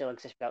marriage can still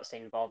exist without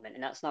state involvement,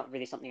 and that's not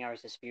really something I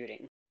was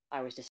disputing.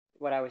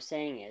 What I was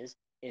saying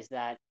is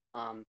that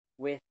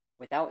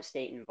without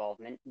state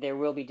involvement, there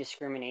will be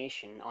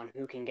discrimination on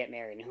who can get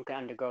married and who can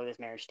undergo this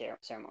marriage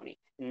ceremony.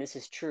 And this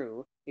is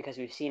true because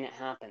we've seen it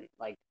happen,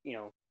 like,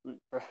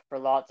 for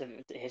lots of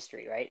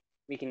history, right?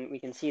 We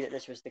can see that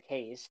this was the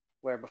case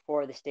where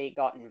before the state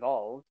got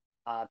involved,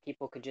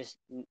 people could just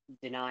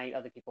deny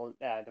other people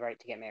the right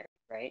to get married,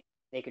 right?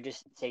 They could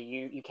just say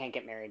you can't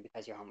get married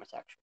because you're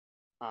homosexual.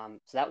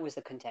 So that was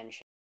the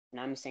contention. And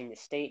I'm saying the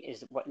state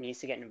is what needs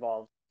to get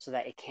involved so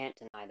that it can't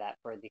deny that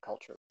for the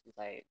cultural reasons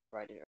I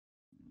provided earlier.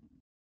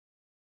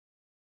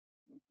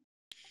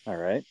 All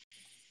right.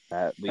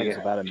 That leaves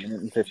about a minute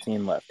and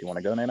 15 left. You want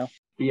to go, Nano?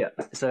 Yeah.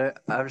 So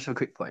I have just a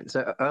quick point.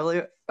 So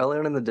earlier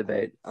on in the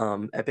debate,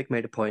 Epic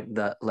made a point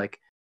that like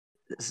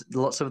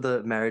lots of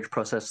the marriage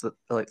process, that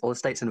like all the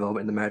states'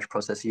 involvement in the marriage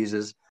process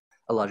uses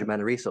a large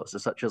amount of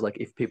resources, such as like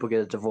if people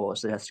get a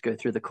divorce, it has to go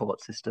through the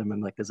court system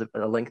and like there's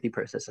a lengthy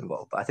process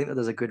involved. But I think that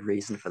there's a good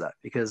reason for that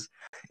because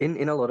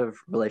in a lot of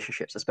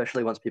relationships,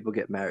 especially once people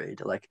get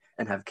married, like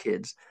and have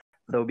kids,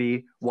 there'll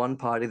be one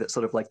party that's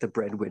sort of like the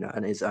breadwinner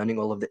and is earning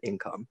all of the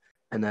income,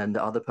 and then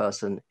the other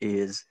person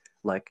is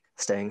like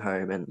staying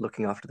home and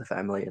looking after the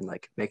family and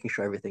like making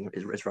sure everything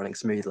is running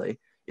smoothly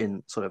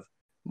in sort of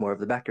more of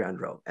the background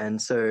role. And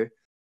so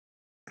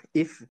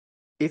if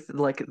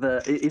like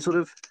it sort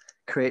of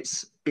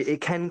creates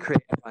it can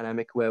create a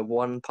dynamic where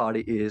one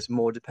party is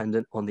more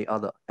dependent on the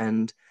other,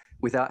 and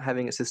without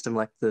having a system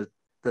like the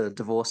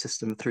divorce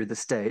system through the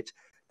state,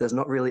 there's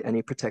not really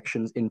any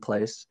protections in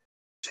place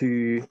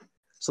to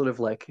sort of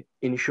like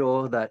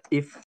ensure that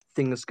if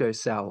things go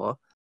sour,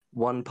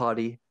 one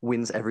party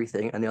wins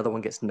everything and the other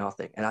one gets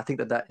nothing. And I think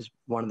that is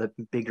one of the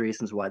big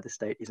reasons why the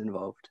state is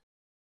involved.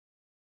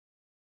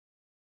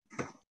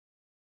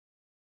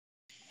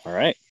 All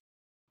right.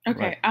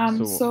 Okay.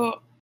 Right.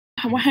 So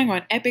hang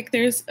on, Epic.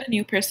 There's a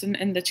new person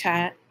in the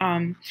chat.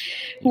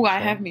 Who I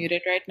have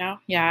muted right now.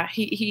 Yeah,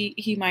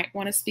 he might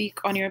want to speak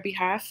on your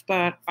behalf,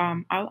 but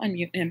I'll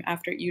unmute him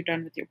after you're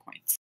done with your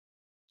points.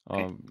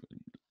 Okay.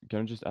 Can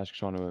I just ask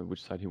Sean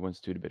which side he wants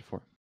to debate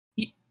for?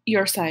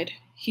 Your side.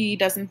 He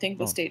doesn't think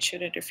the state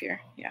should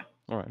interfere. Yeah.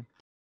 All right.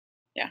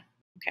 Yeah.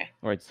 Okay.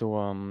 All right.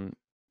 So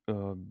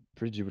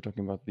Bridge, you were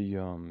talking about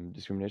the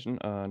discrimination.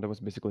 That was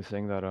basically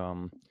saying that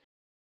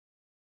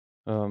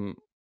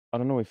I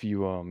don't know if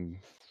you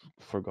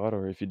forgot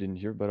or if you didn't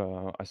hear, but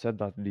I said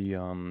that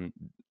the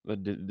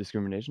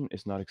discrimination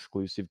is not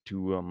exclusive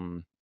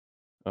to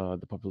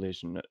the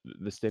population.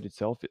 The state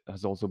itself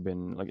has also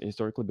been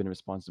historically been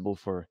responsible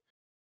for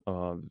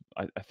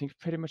I think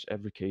pretty much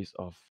every case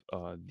of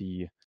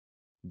the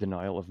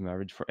denial of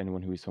marriage for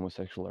anyone who is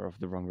homosexual or of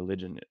the wrong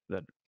religion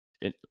that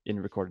in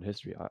recorded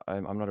history.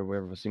 I'm not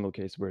aware of a single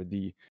case where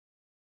the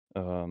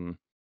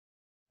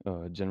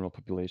general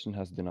population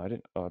has denied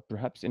it.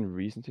 Perhaps in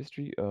recent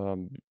history,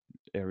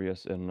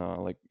 areas in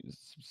like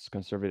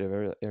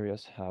conservative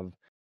areas have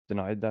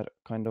denied that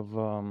kind of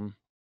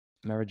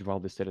marriage while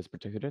the state has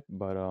protected it.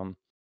 But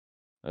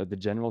the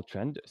general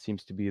trend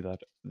seems to be that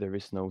there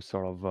is no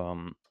sort of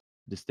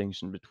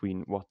distinction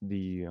between what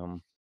the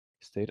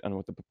state and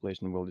what the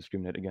population will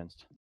discriminate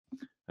against.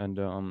 And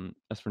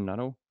as for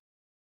Nano,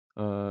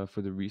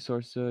 for the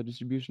resource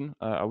distribution,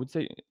 I would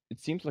say it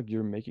seems like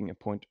you're making a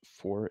point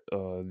for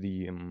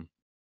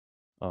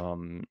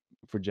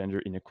for gender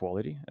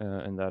inequality,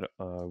 and that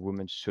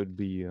women should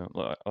be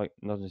like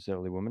not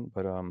necessarily women,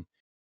 but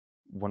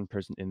one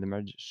person in the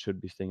marriage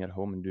should be staying at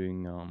home and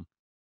doing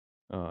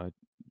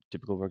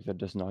typical work that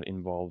does not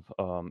involve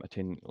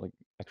attaining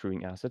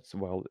accruing assets,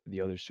 while the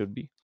other should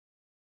be.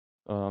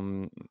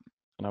 And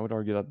I would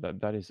argue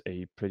that is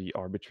a pretty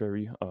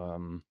arbitrary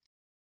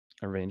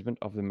arrangement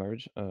of the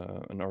marriage,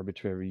 an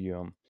arbitrary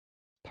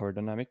power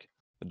dynamic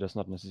that does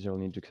not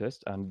necessarily need to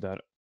exist, and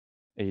that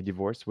a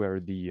divorce where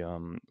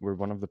where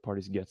one of the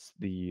parties gets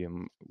the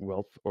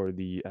wealth or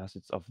the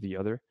assets of the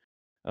other,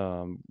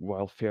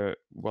 while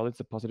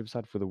it's a positive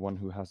side for the one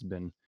who has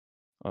been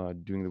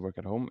doing the work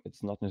at home,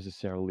 it's not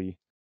necessarily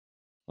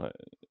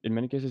in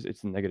many cases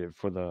it's negative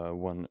for the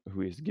one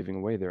who is giving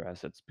away their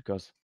assets,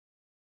 because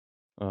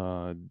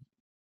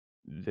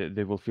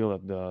they will feel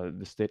that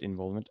the state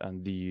involvement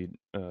and the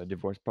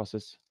divorce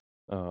process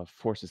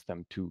forces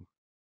them to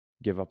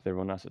give up their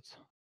own assets.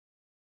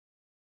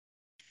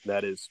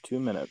 That is 2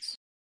 minutes.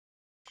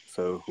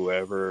 So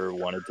whoever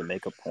wanted to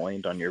make a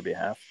point on your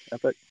behalf,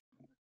 Epic?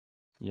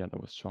 Yeah,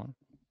 that was Sean.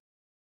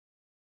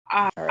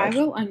 Right. I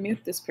will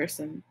unmute this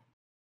person.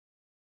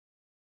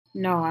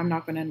 No, I'm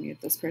not going to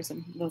unmute this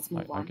person. Let's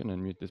move on. I can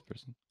unmute this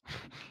person.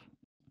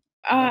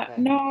 Okay.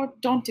 No,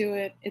 don't do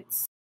it.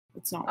 It's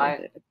not worth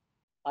it.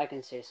 I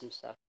can say some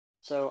stuff.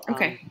 So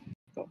okay.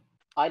 Cool.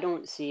 I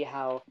don't see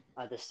how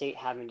the state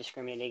having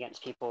discriminated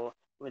against people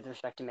with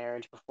respect to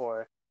marriage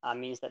before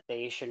means that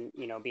they shouldn't,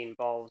 be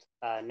involved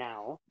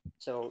now.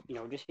 So,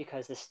 just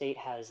because the state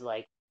has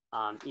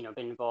been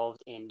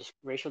involved in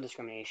racial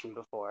discrimination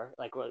before,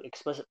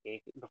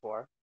 explicitly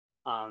before,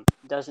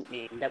 doesn't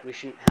mean that we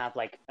shouldn't have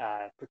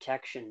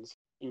protections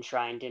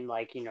enshrined in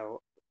in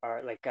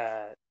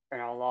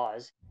our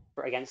laws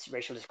against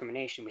racial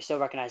discrimination. We still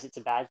recognize it's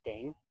a bad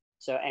thing.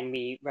 So, and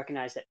we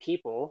recognize that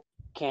people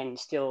can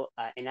still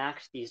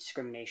enact these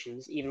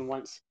discriminations even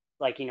once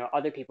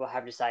other people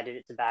have decided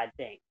it's a bad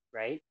thing,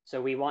 right? So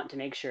we want to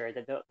make sure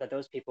that that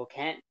those people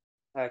can't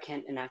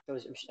enact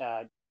those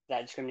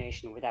that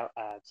discrimination without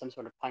some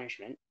sort of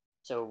punishment.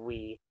 So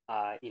we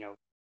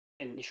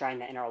enshrine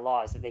that in our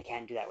laws that they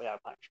can't do that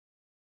without punishment.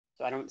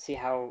 So I don't see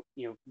how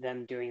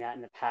them doing that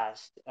in the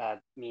past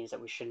means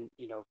that we shouldn't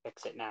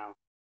fix it now.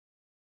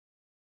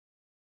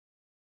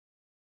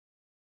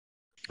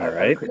 All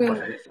right.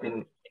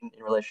 In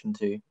relation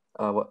to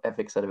what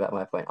Epic said about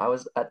my point, I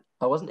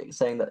wasn't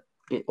saying that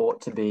it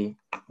ought to be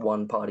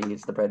one party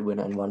is the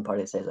breadwinner and one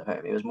party stays at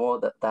home. It was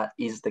more that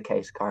is the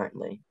case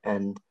currently,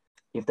 and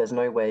if there's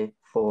no way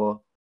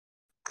for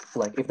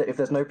if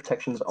there's no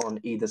protections on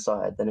either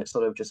side, then it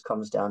sort of just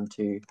comes down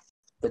to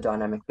the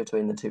dynamic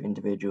between the two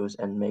individuals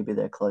and maybe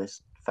their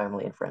close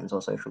family and friends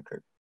or social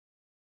group.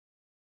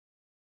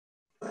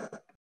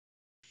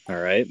 All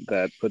right,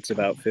 that puts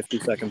about 50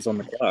 seconds on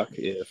the clock.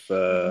 If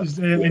is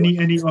there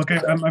any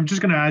okay, I'm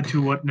just going to add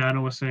to what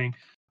Nano was saying.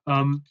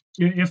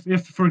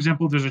 If for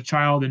example there's a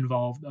child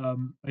involved,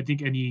 I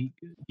think any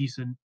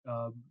decent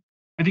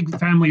I think the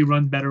family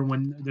run better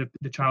when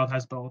the child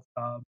has both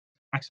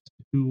access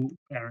to two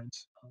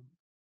parents.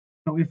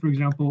 So if for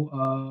example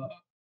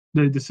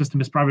the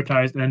system is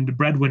privatized and the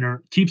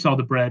breadwinner keeps all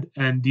the bread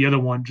and the other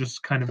one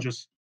just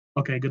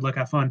okay, good luck,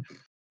 have fun.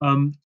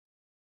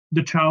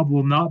 The child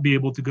will not be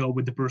able to go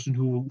with the person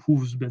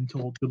who's been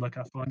told good luck,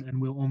 have fun, and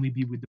will only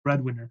be with the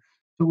breadwinner.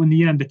 So in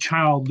the end, the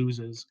child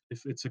loses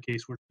if it's a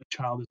case where the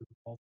child is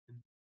involved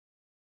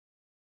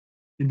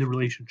in the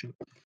relationship.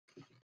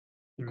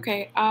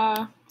 Okay.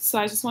 So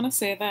I just want to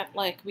say that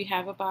we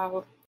have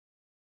about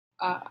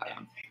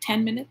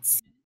 10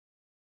 minutes.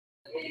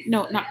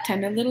 No, not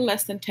 10. A little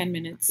less than 10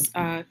 minutes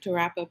to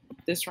wrap up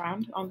this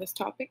round on this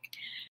topic.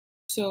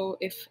 So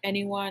if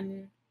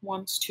anyone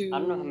wants to, I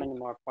don't know how many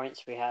more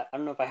points we have. I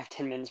don't know if I have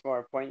 10 minutes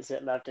more points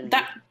left in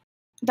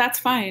that's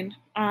fine.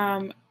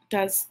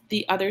 Does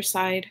the other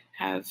side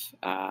have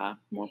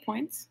more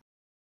points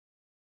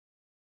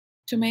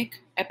to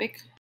make?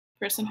 Epic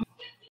person who...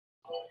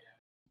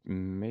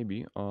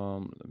 Maybe.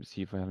 Let me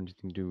see if I have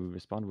anything to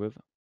respond with.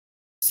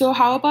 So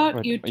how about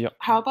right. Yeah.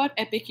 How about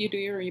Epic? You do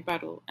your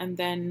rebuttal, and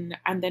then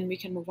we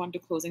can move on to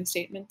closing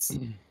statements.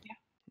 Yeah.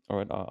 All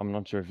right. I'm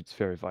not sure if it's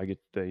fair if I get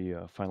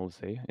the final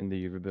say in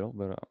the rebuttal,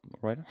 but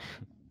right.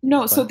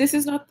 No. So this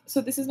is not.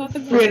 So this is not the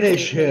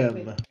finish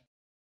him.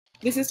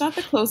 This is not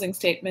the closing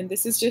statement.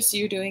 This is just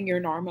you doing your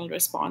normal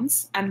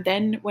response, and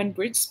then when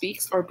Bridge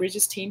speaks or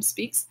Bridge's team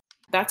speaks,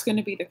 that's going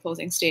to be the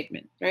closing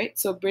statement, right?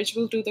 So Bridge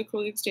will do the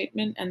closing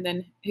statement, and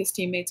then his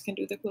teammates can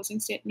do the closing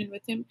statement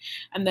with him,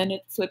 and then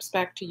it flips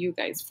back to you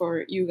guys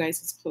for you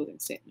guys' closing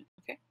statement,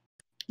 okay?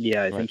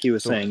 Yeah, I think he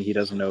was saying he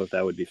doesn't know if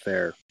that would be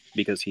fair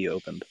because he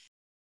opened.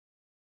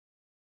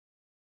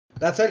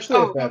 That's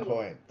actually a fair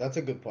point. That's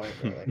a good point,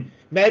 really.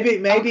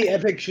 Maybe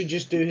Epic should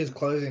just do his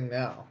closing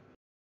now.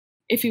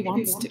 If he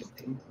wants to.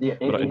 Yeah,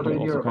 but I do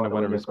also kind of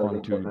want to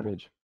respond to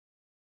Bridge.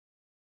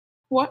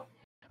 What?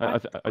 I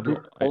do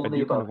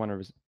kind of want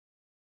to.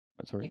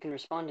 Sorry. You can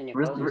respond in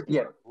your closing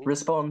yeah,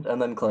 respond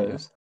and then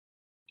close.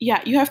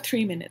 Yeah, you have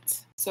 3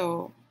 minutes.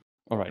 So.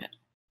 All right.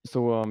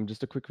 So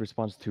just a quick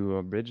response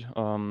to Bridge.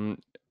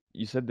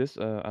 You said this,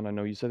 and I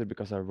know you said it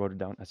because I wrote it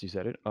down as you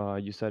said it.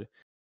 You said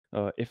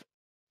if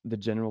the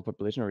general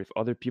population or if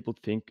other people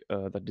think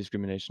that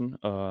discrimination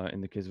in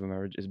the case of a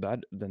marriage is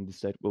bad, then the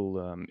state will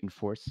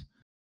enforce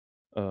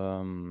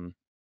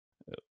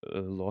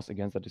laws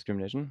against that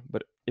discrimination.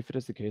 But if it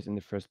is the case in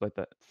the first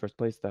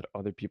place that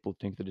other people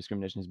think the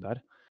discrimination is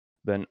bad,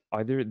 then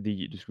either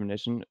the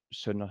discrimination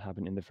should not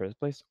happen in the first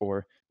place,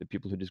 or the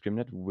people who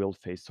discriminate will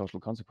face social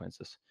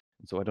consequences.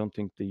 And so I don't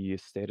think the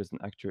state as an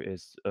actor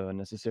is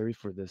necessary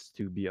for this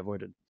to be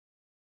avoided.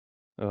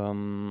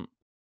 There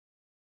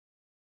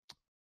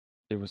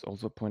was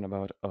also a point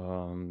about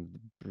the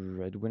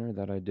breadwinner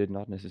that I did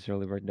not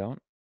necessarily write down.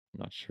 I'm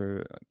not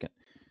sure.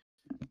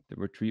 There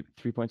were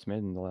three points made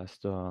in the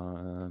last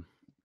one.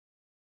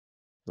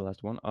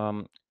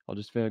 I'll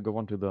just go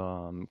on to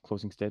the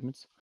closing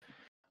statements.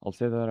 I'll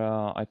say that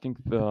I think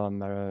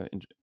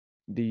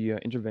the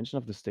intervention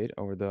of the state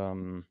or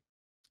the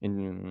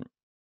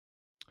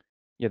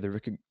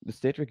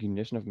state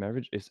recognition of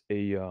marriage is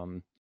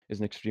an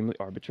extremely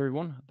arbitrary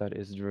one that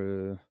is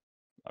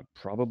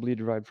probably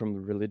derived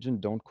from religion.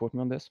 Don't quote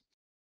me on this.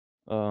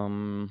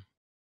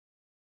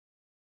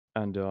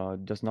 And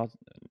does not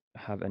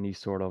have any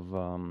sort of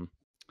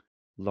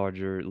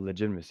larger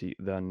legitimacy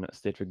than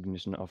state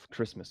recognition of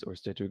Christmas or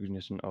state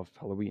recognition of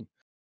Halloween.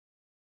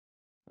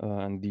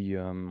 And the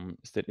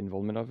state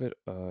involvement of it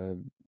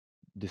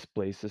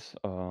displaces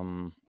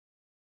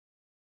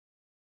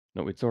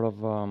No, it sort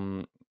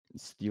of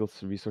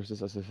steals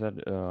resources, as I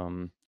said,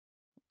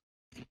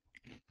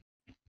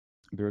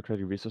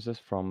 bureaucratic resources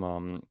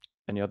from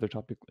any other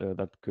topic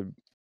that could,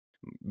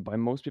 by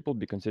most people,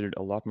 be considered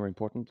a lot more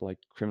important, like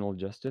criminal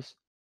justice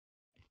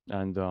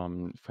and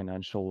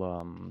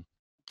financial,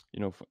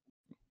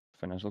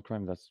 financial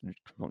crime. That's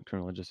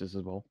criminal justice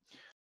as well.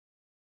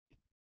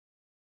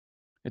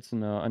 It's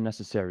an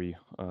unnecessary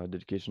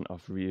dedication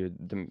of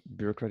the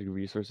bureaucratic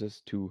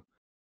resources to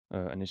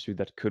an issue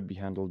that could be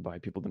handled by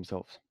people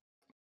themselves.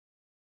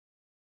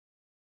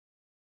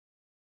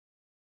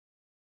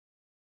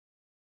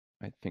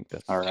 I think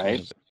that's all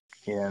right.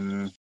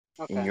 In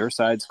your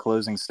side's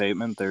closing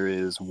statement, there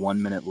is 1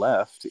 minute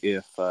left.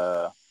 If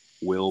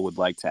Will would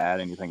like to add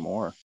anything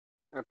more.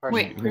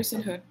 Wait,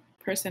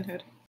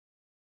 personhood.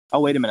 Oh,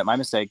 wait a minute. My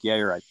mistake. Yeah,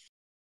 you're right.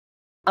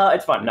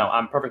 It's fine. No,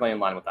 I'm perfectly in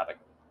line with that.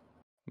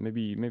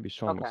 Maybe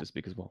Sean wants to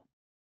speak as well.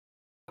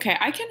 Okay,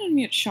 I can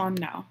unmute Sean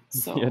now.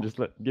 So yeah, just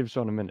give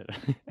Sean a minute.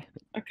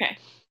 Okay.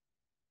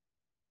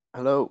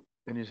 Hello,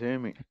 can you hear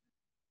me?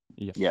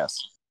 Yeah. Yes.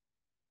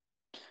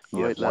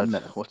 All right, lads.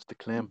 What's the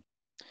claim?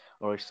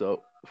 All right.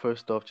 So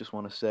first off, just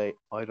want to say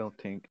I don't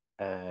think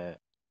the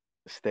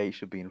state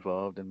should be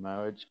involved in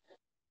marriage.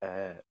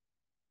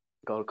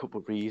 Got a couple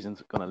of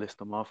reasons. Gonna list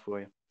them off for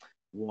you.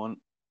 One,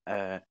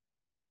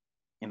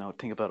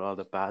 think about all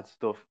the bad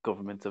stuff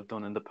governments have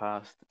done in the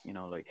past.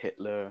 Like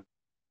Hitler,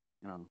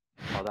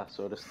 all that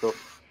sort of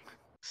stuff.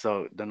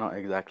 So they're not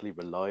exactly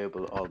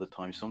reliable all the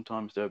time.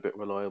 Sometimes they're a bit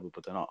reliable,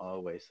 but they're not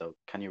always. So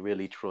can you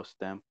really trust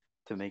them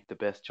to make the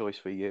best choice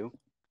for you?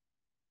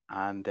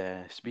 And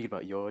speak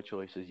about your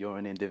choices. You're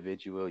an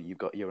individual. You've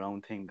got your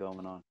own thing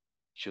going on.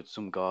 Should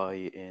some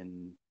guy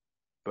in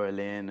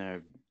Berlin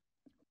or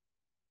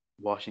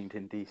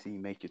Washington, D.C.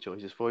 make your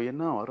choices for you?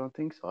 No, I don't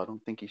think so. I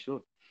don't think he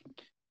should.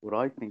 What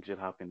I think should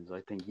happen is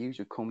I think you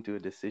should come to a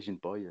decision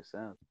by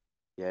yourself.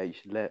 Yeah, you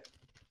should let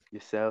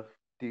yourself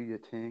do your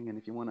thing. And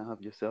if you want to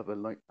have yourself a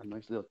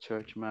nice little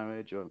church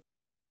marriage or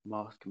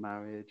mosque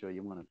marriage, or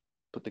you want to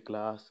put the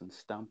glass and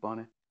stamp on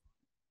it,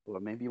 or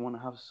maybe you want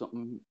to have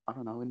something, I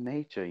don't know, in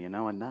nature,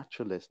 a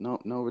naturalist, no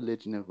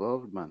religion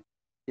involved, man.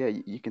 Yeah,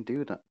 you can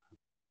do that.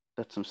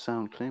 That's some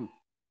sound claim. Do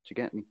you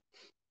get me?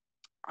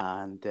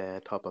 And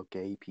talk about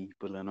gay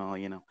people and all,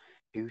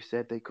 who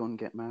said they couldn't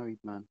get married,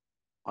 man?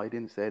 I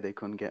didn't say they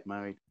couldn't get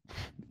married.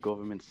 The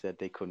government said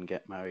they couldn't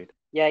get married.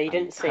 Yeah, you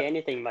didn't say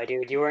anything, my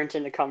dude. You weren't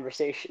in the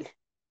conversation.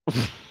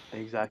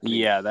 Exactly.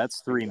 Yeah,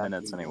 that's 3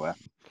 minutes anyway.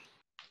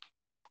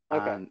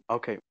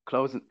 Okay,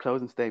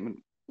 closing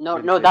statement.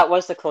 No, that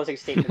was the closing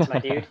statement, my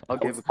dude. I'll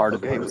give part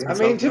of it. I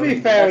mean, to be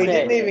fair, he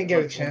didn't even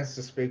get a chance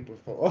to speak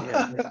before.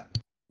 Yeah.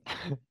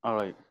 All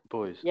right,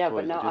 boys. Yeah,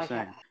 boys, but now I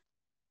saying.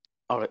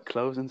 All right,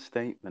 closing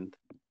statement.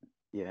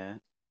 Yeah,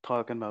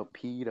 talking about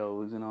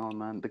pedos and all,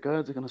 man. The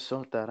girls are gonna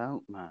sort that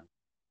out, man.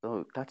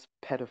 So that's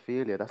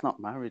pedophilia. That's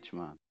not marriage,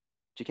 man.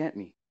 Do you get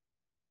me?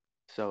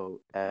 So,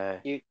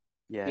 you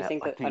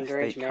think I that think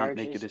underage state can't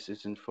make a marriages...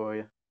 decision for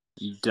you.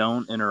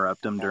 Don't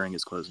interrupt him during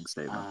his closing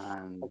statement.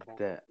 And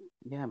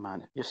yeah,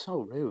 man, you're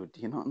so rude.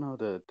 Do you not know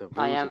the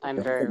rules?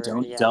 I'm very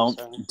rude. Don't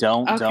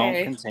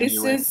Okay,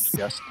 continue it.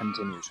 Just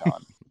continue,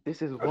 Sean.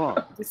 This is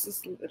what? This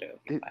is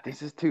literally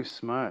this is too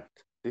smart.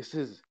 This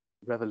is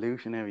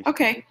revolutionary.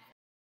 Okay.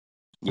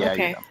 Yeah.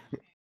 Okay.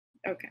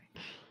 Yeah. Okay.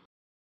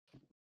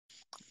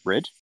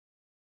 Rich?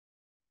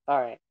 All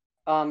right.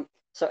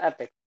 So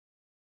Epic,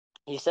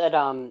 you said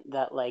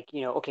that, like,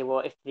 okay,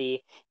 well,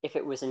 if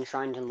it was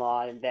enshrined in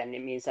law, then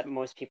it means that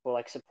most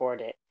people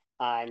support it,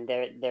 and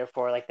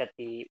therefore like that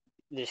the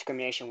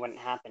discrimination wouldn't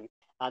happen.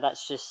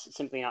 That's just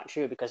simply not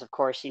true, because of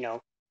course,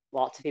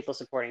 lots of people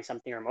supporting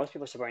something, or most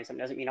people supporting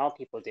something, doesn't mean all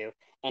people do.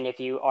 And if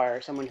you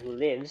are someone who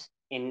lives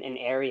in an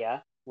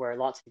area where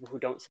lots of people who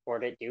don't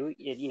support it do,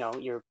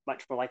 you're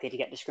much more likely to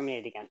get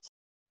discriminated against.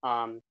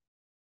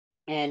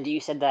 And you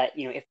said that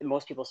if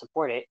most people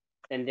support it,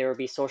 then there will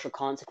be social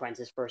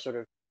consequences for sort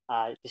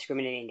of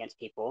discriminating against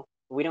people.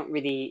 We don't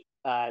really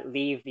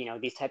leave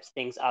these types of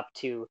things up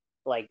to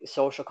like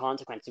social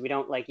consequences. We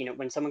don't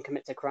when someone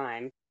commits a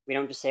crime, we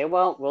don't just say,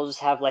 well, we'll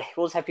just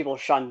have people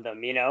shun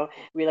them. We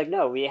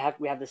no, we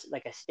have this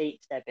like a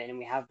state step in, and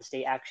we have the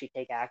state actually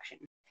take action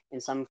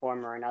in some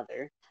form or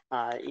another.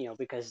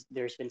 Because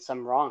there's been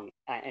some wrong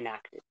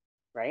enacted,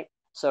 right?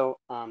 So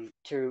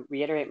to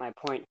reiterate my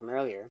point from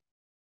earlier,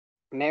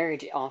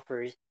 marriage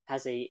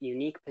has a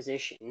unique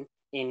position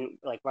in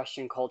like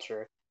Western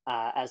culture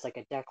as like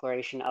a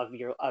declaration of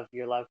your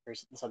love for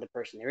this other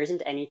person. There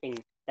isn't anything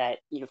that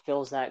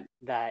fills that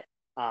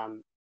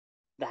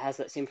has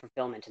that same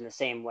fulfillment in the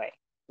same way.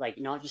 Like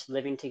not just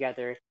living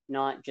together,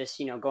 not just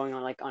going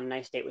on on a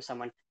nice date with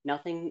someone.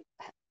 Nothing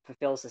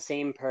fulfills the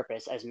same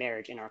purpose as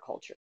marriage in our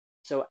culture.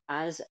 So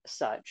as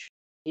such,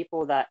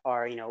 people that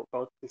are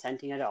both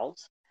consenting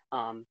adults,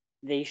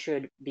 they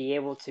should be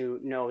able to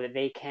know that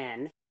they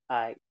can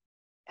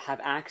have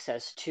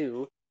access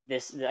to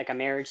this like a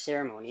marriage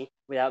ceremony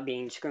without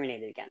being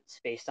discriminated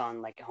against based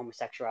on like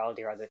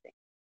homosexuality or other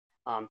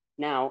things.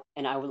 Now,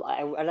 and I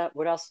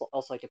would also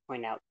like to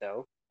point out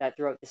though that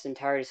throughout this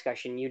entire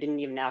discussion, you didn't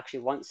even actually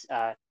once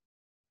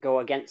go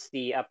against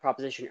the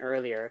proposition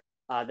earlier,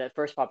 the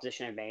first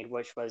proposition I made,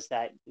 which was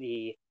that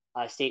the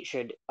state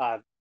should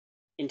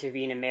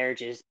intervene in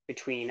marriages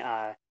between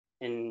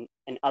an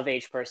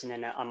of-age person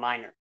and a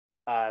minor,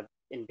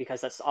 and because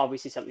that's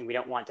obviously something we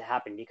don't want to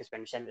happen because we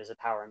understand there's a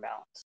power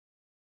imbalance.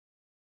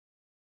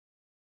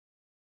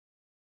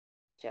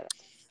 So, yeah,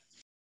 that's it.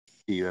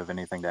 Do you have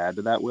anything to add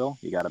to that, Will?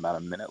 You got about a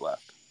minute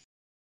left.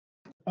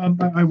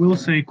 I will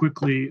say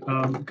quickly,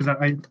 because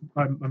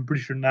I'm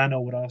pretty sure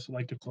Nano would also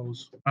like to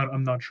close.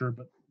 I'm not sure,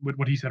 but with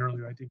what he said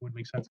earlier, I think would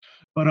make sense.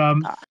 But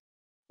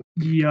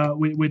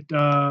with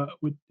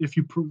if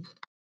you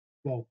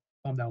well,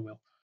 calm down, Will.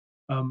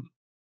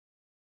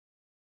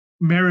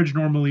 Marriage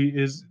normally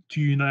is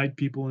to unite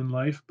people in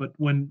life, but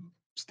when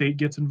state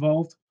gets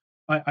involved,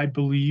 I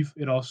believe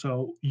it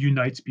also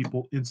unites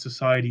people in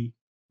society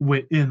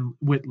with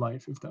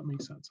life, if that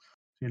makes sense.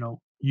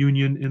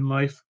 Union in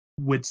life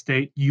with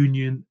state,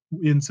 union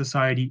in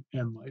society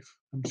and life.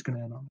 I'm just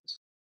gonna end on this.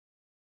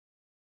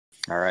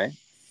 All right.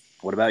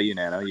 What about you,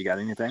 Nano? You got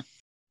anything?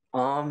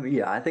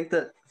 Yeah, I think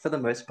that for the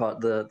most part,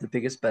 the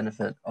biggest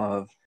benefit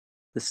of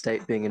the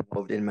state being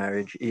involved in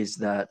marriage is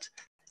that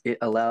it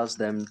allows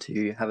them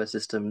to have a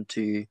system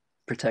to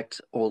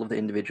protect all of the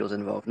individuals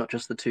involved, not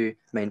just the two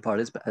main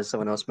parties, but as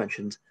someone else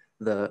mentioned,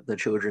 the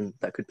children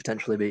that could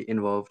potentially be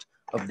involved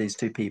of these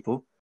two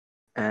people.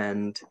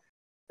 And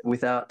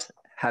without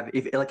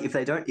if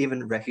they don't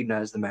even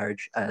recognize the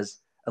marriage as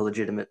a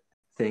legitimate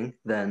thing,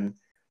 then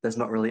there's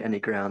not really any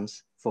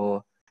grounds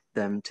for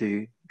them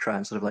to try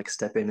and sort of like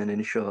step in and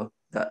ensure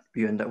that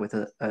you end up with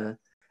a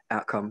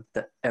outcome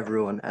that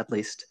everyone at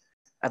least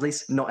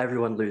not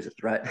everyone loses,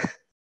 right?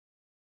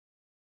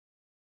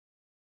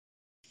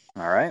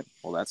 All right.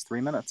 Well, that's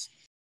 3 minutes.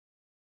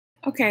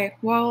 Okay,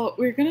 well,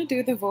 we're going to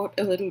do the vote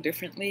a little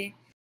differently.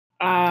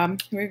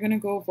 We're going to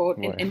go vote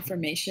in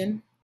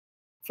information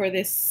for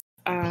this.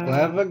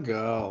 Clever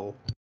girl.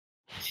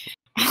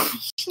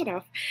 Shut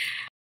up.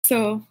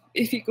 So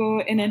if you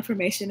go in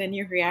information and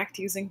you react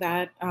using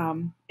that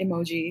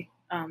emoji,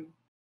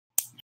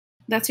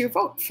 that's your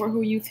vote for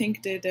who you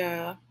think did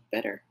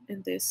better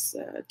in this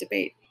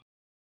debate.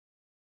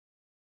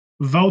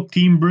 Vote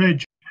Team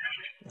Bridge.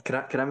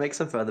 Can I make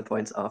some further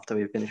points after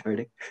we finish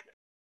voting?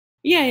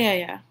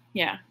 Yeah.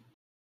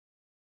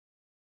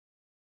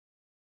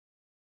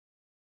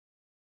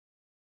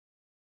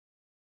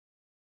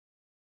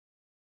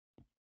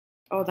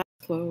 Oh, that's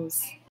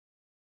close.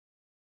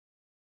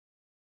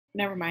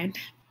 Never mind.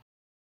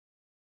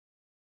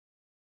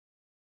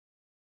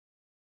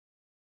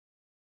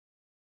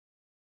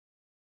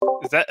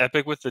 Is that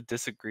Epic with the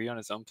disagree on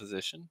his own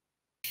position?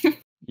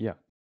 Yeah.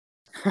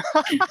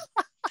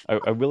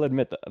 I will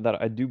admit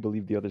that I do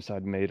believe the other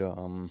side made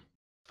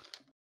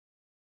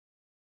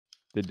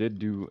they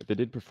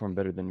did perform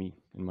better than me,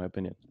 in my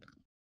opinion.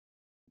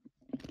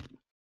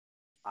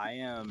 I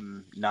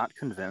am not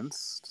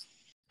convinced.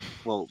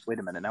 Well, wait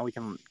a minute. Now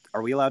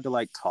are we allowed to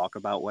like talk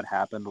about what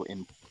happened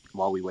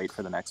while we wait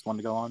for the next one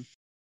to go on?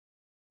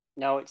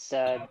 No, it's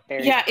buried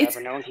it's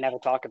forever. No one can ever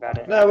talk about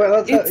it. No, but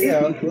let's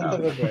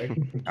have a break.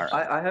 All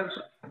right.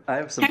 I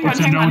have some.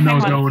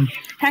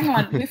 Hang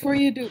on. Before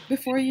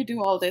you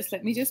do all this,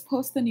 let me just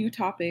post the new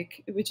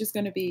topic, which is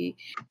going to be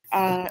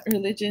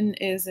religion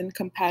is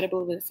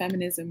incompatible with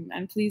feminism,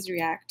 and please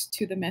react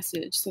to the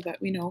message so that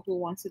we know who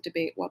wants to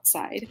debate what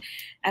side,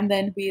 and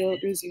then we'll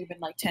resume in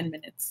like 10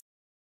 minutes.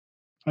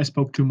 I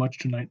spoke too much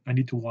tonight. I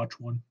need to watch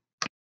one.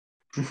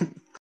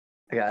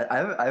 Okay,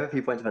 I have a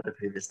few points about the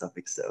previous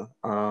topic still.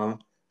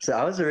 So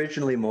I was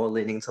originally more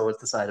leaning towards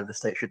the side of the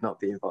state should not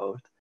be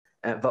involved.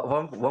 But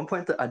one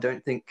point that I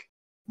don't think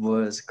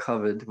was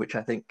covered, which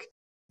I think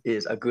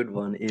is a good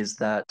one, is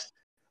that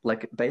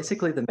like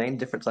basically the main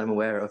difference I'm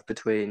aware of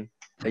between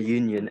a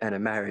union and a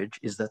marriage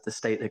is that the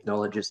state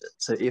acknowledges it.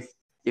 So if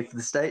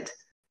the state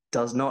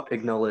does not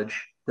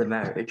acknowledge the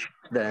marriage,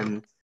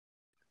 then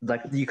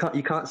like you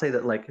can't say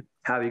that like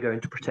how are you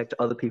going to protect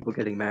other people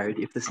getting married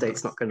if the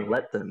state's not going to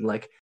let them?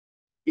 Like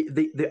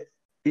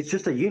it's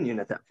just a union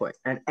at that point,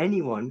 and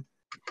anyone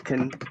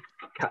can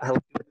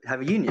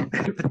have a union.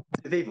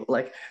 People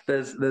like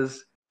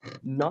there's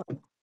not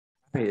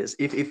barriers.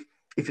 If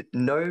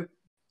no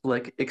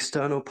like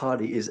external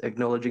party is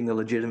acknowledging the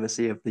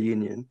legitimacy of the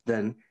union,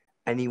 then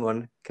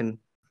anyone can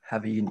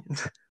have a union.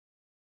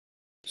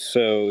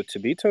 So, to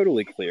be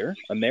totally clear,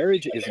 a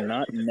marriage is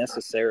not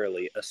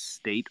necessarily a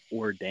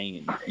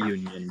state-ordained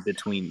union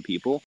between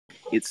people.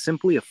 It's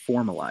simply a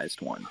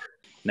formalized one.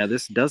 Now,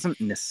 this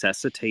doesn't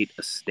necessitate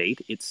a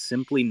state. It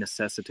simply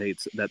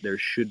necessitates that there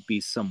should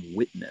be some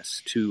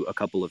witness to a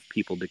couple of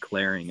people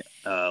declaring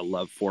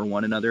love for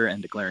one another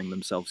and declaring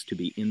themselves to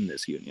be in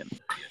this union.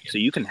 So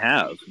you can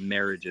have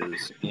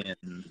marriages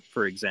in,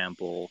 for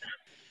example,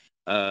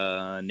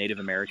 Native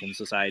American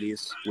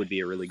societies would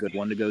be a really good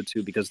one to go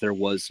to because there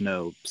was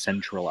no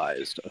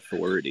centralized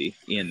authority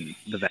in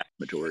the vast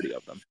majority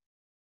of them.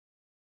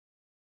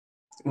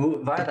 Well,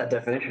 via that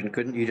definition,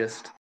 couldn't you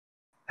just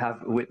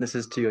have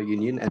witnesses to your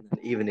union, and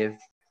even if,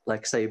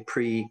 like, say,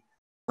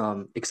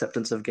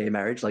 acceptance of gay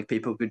marriage? Like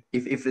people could,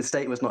 if the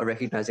state was not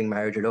recognizing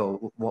marriage at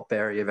all, what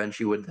barrier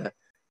eventually would there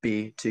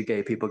be to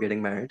gay people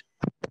getting married?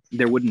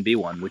 There wouldn't be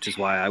one, which is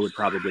why I would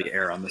probably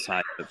err on the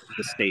side of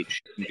the state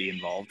shouldn't be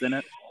involved in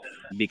it.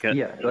 Because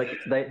like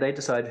they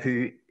decide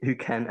who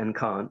can and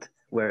can't,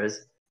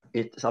 whereas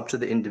it's up to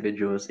the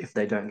individuals if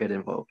they don't get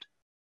involved.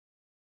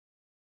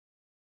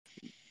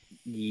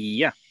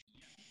 Yeah,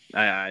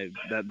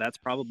 that's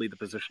probably the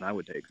position I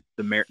would take.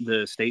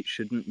 The state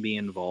shouldn't be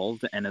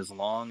involved, and as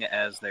long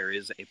as there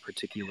is a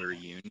particular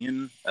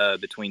union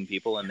between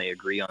people and they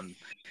agree on,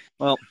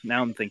 well,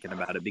 now I'm thinking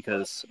about it,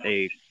 because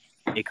a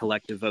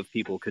collective of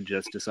people could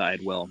just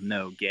decide, well,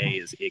 no, gay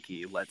is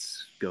icky,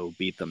 let's go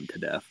beat them to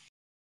death.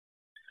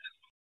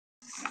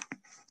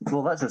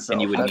 Well, that's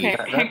itself. Okay,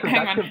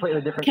 hang on.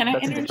 Completely different. Can I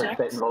that's interject? A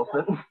different state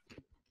involvement.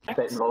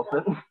 State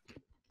involvement.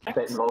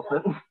 State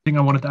involvement. Thing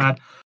I wanted to add.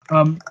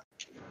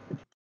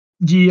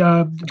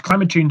 The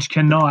climate change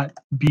cannot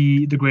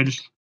be the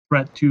greatest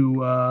threat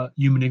to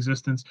human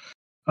existence.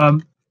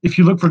 If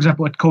you look, for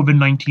example, at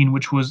COVID-19,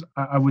 which was,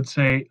 I would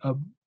say,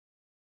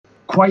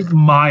 quite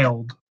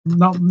mild.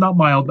 Not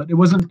mild, but it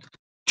wasn't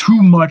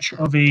too much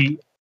of a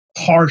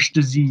harsh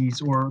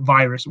disease or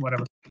virus or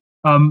whatever.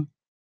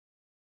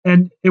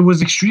 And it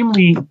was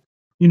extremely,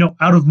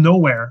 out of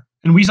nowhere.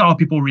 And we saw how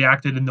people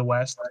reacted in the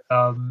West,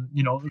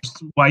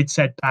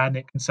 widespread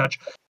panic and such.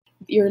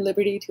 Your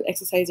liberty to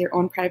exercise your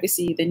own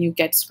privacy, then you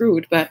get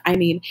screwed. But I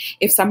mean,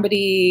 if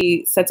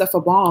somebody sets off a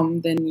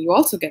bomb, then you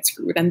also get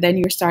screwed. And then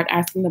you start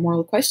asking the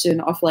moral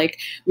question of like,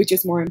 which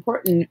is more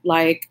important,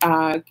 like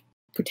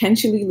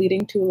potentially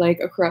leading to like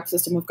a corrupt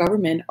system of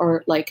government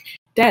or like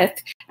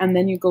death. And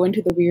then you go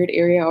into the weird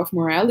area of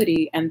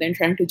morality and then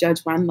trying to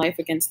judge one life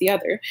against the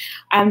other.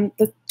 And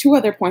the two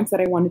other points that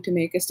I wanted to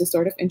make is to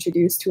sort of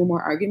introduce two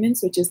more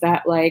arguments, which is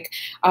that like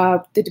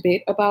the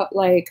debate about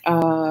like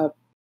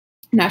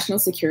national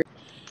security.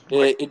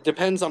 It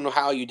depends on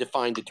how you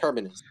define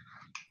determinism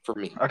for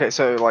me. Okay,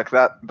 so like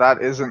that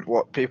isn't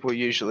what people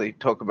usually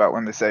talk about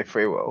when they say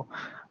free will.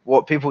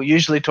 What people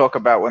usually talk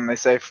about when they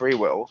say free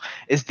will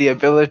is the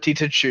ability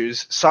to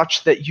choose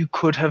such that you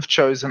could have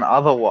chosen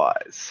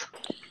otherwise.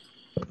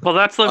 Well,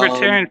 that's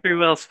libertarian free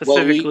will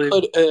specifically.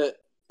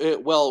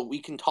 Well, we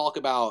can talk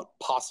about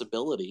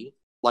possibility.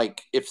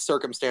 Like, if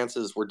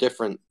circumstances were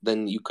different,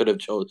 then you could have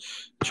chosen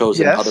otherwise.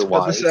 Yes,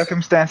 but the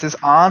circumstances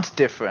aren't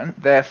different.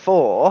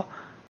 Therefore,